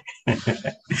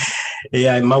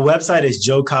 Yeah, my website is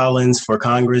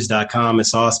joecollinsforcongress.com.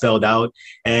 It's all spelled out.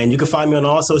 And you can find me on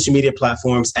all social media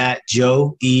platforms at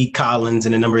Joe E. Collins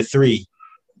and the number 3.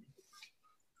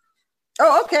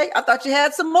 Oh, okay. I thought you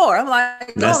had some more. I'm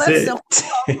like, no, that's simple.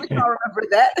 We can all remember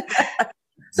that.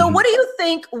 So what do you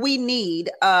think we need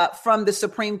from the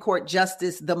Supreme Court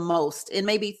justice the most? In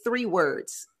maybe 3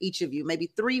 words, each of you,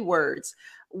 maybe 3 words.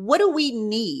 What do we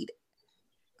need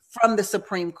from the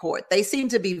Supreme Court? They seem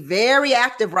to be very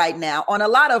active right now on a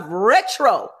lot of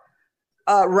retro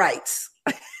rights.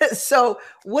 So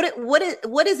what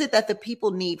is it that the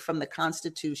people need from the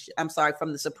Constitution? I'm sorry,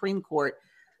 from the Supreme Court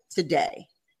today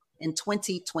in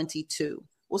 2022?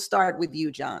 We'll start with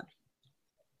you, John.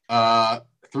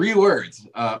 3 words.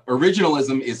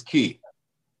 Originalism is key.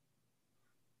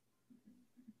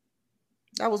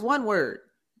 That was 1 word.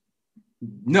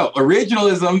 No,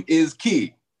 originalism is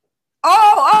key.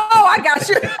 Oh, I got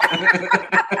you.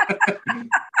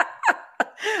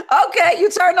 Okay, you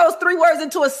turn those 3 words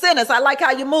into a sentence. I like how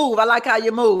you move.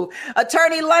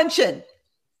 Attorney Luncheon.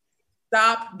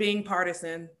 Stop being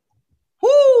partisan.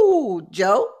 Whoo,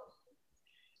 Joe.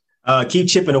 Keep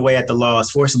chipping away at the laws.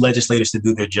 Force the legislators to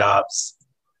do their jobs.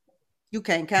 You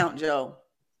can't count, Joe.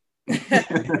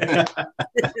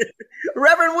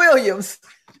 Reverend Williams.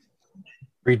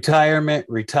 Retirement.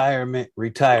 I'm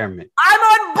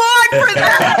on board for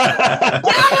that.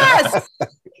 Yes.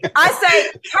 I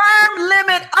say term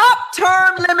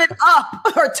limit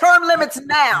up, or term limits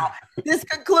now. This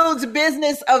concludes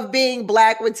Business of Being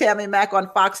Black with Tammy Mack on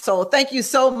Fox Soul. Thank you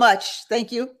so much.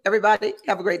 Thank you, everybody.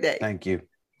 Have a great day. Thank you.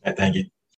 Thank you.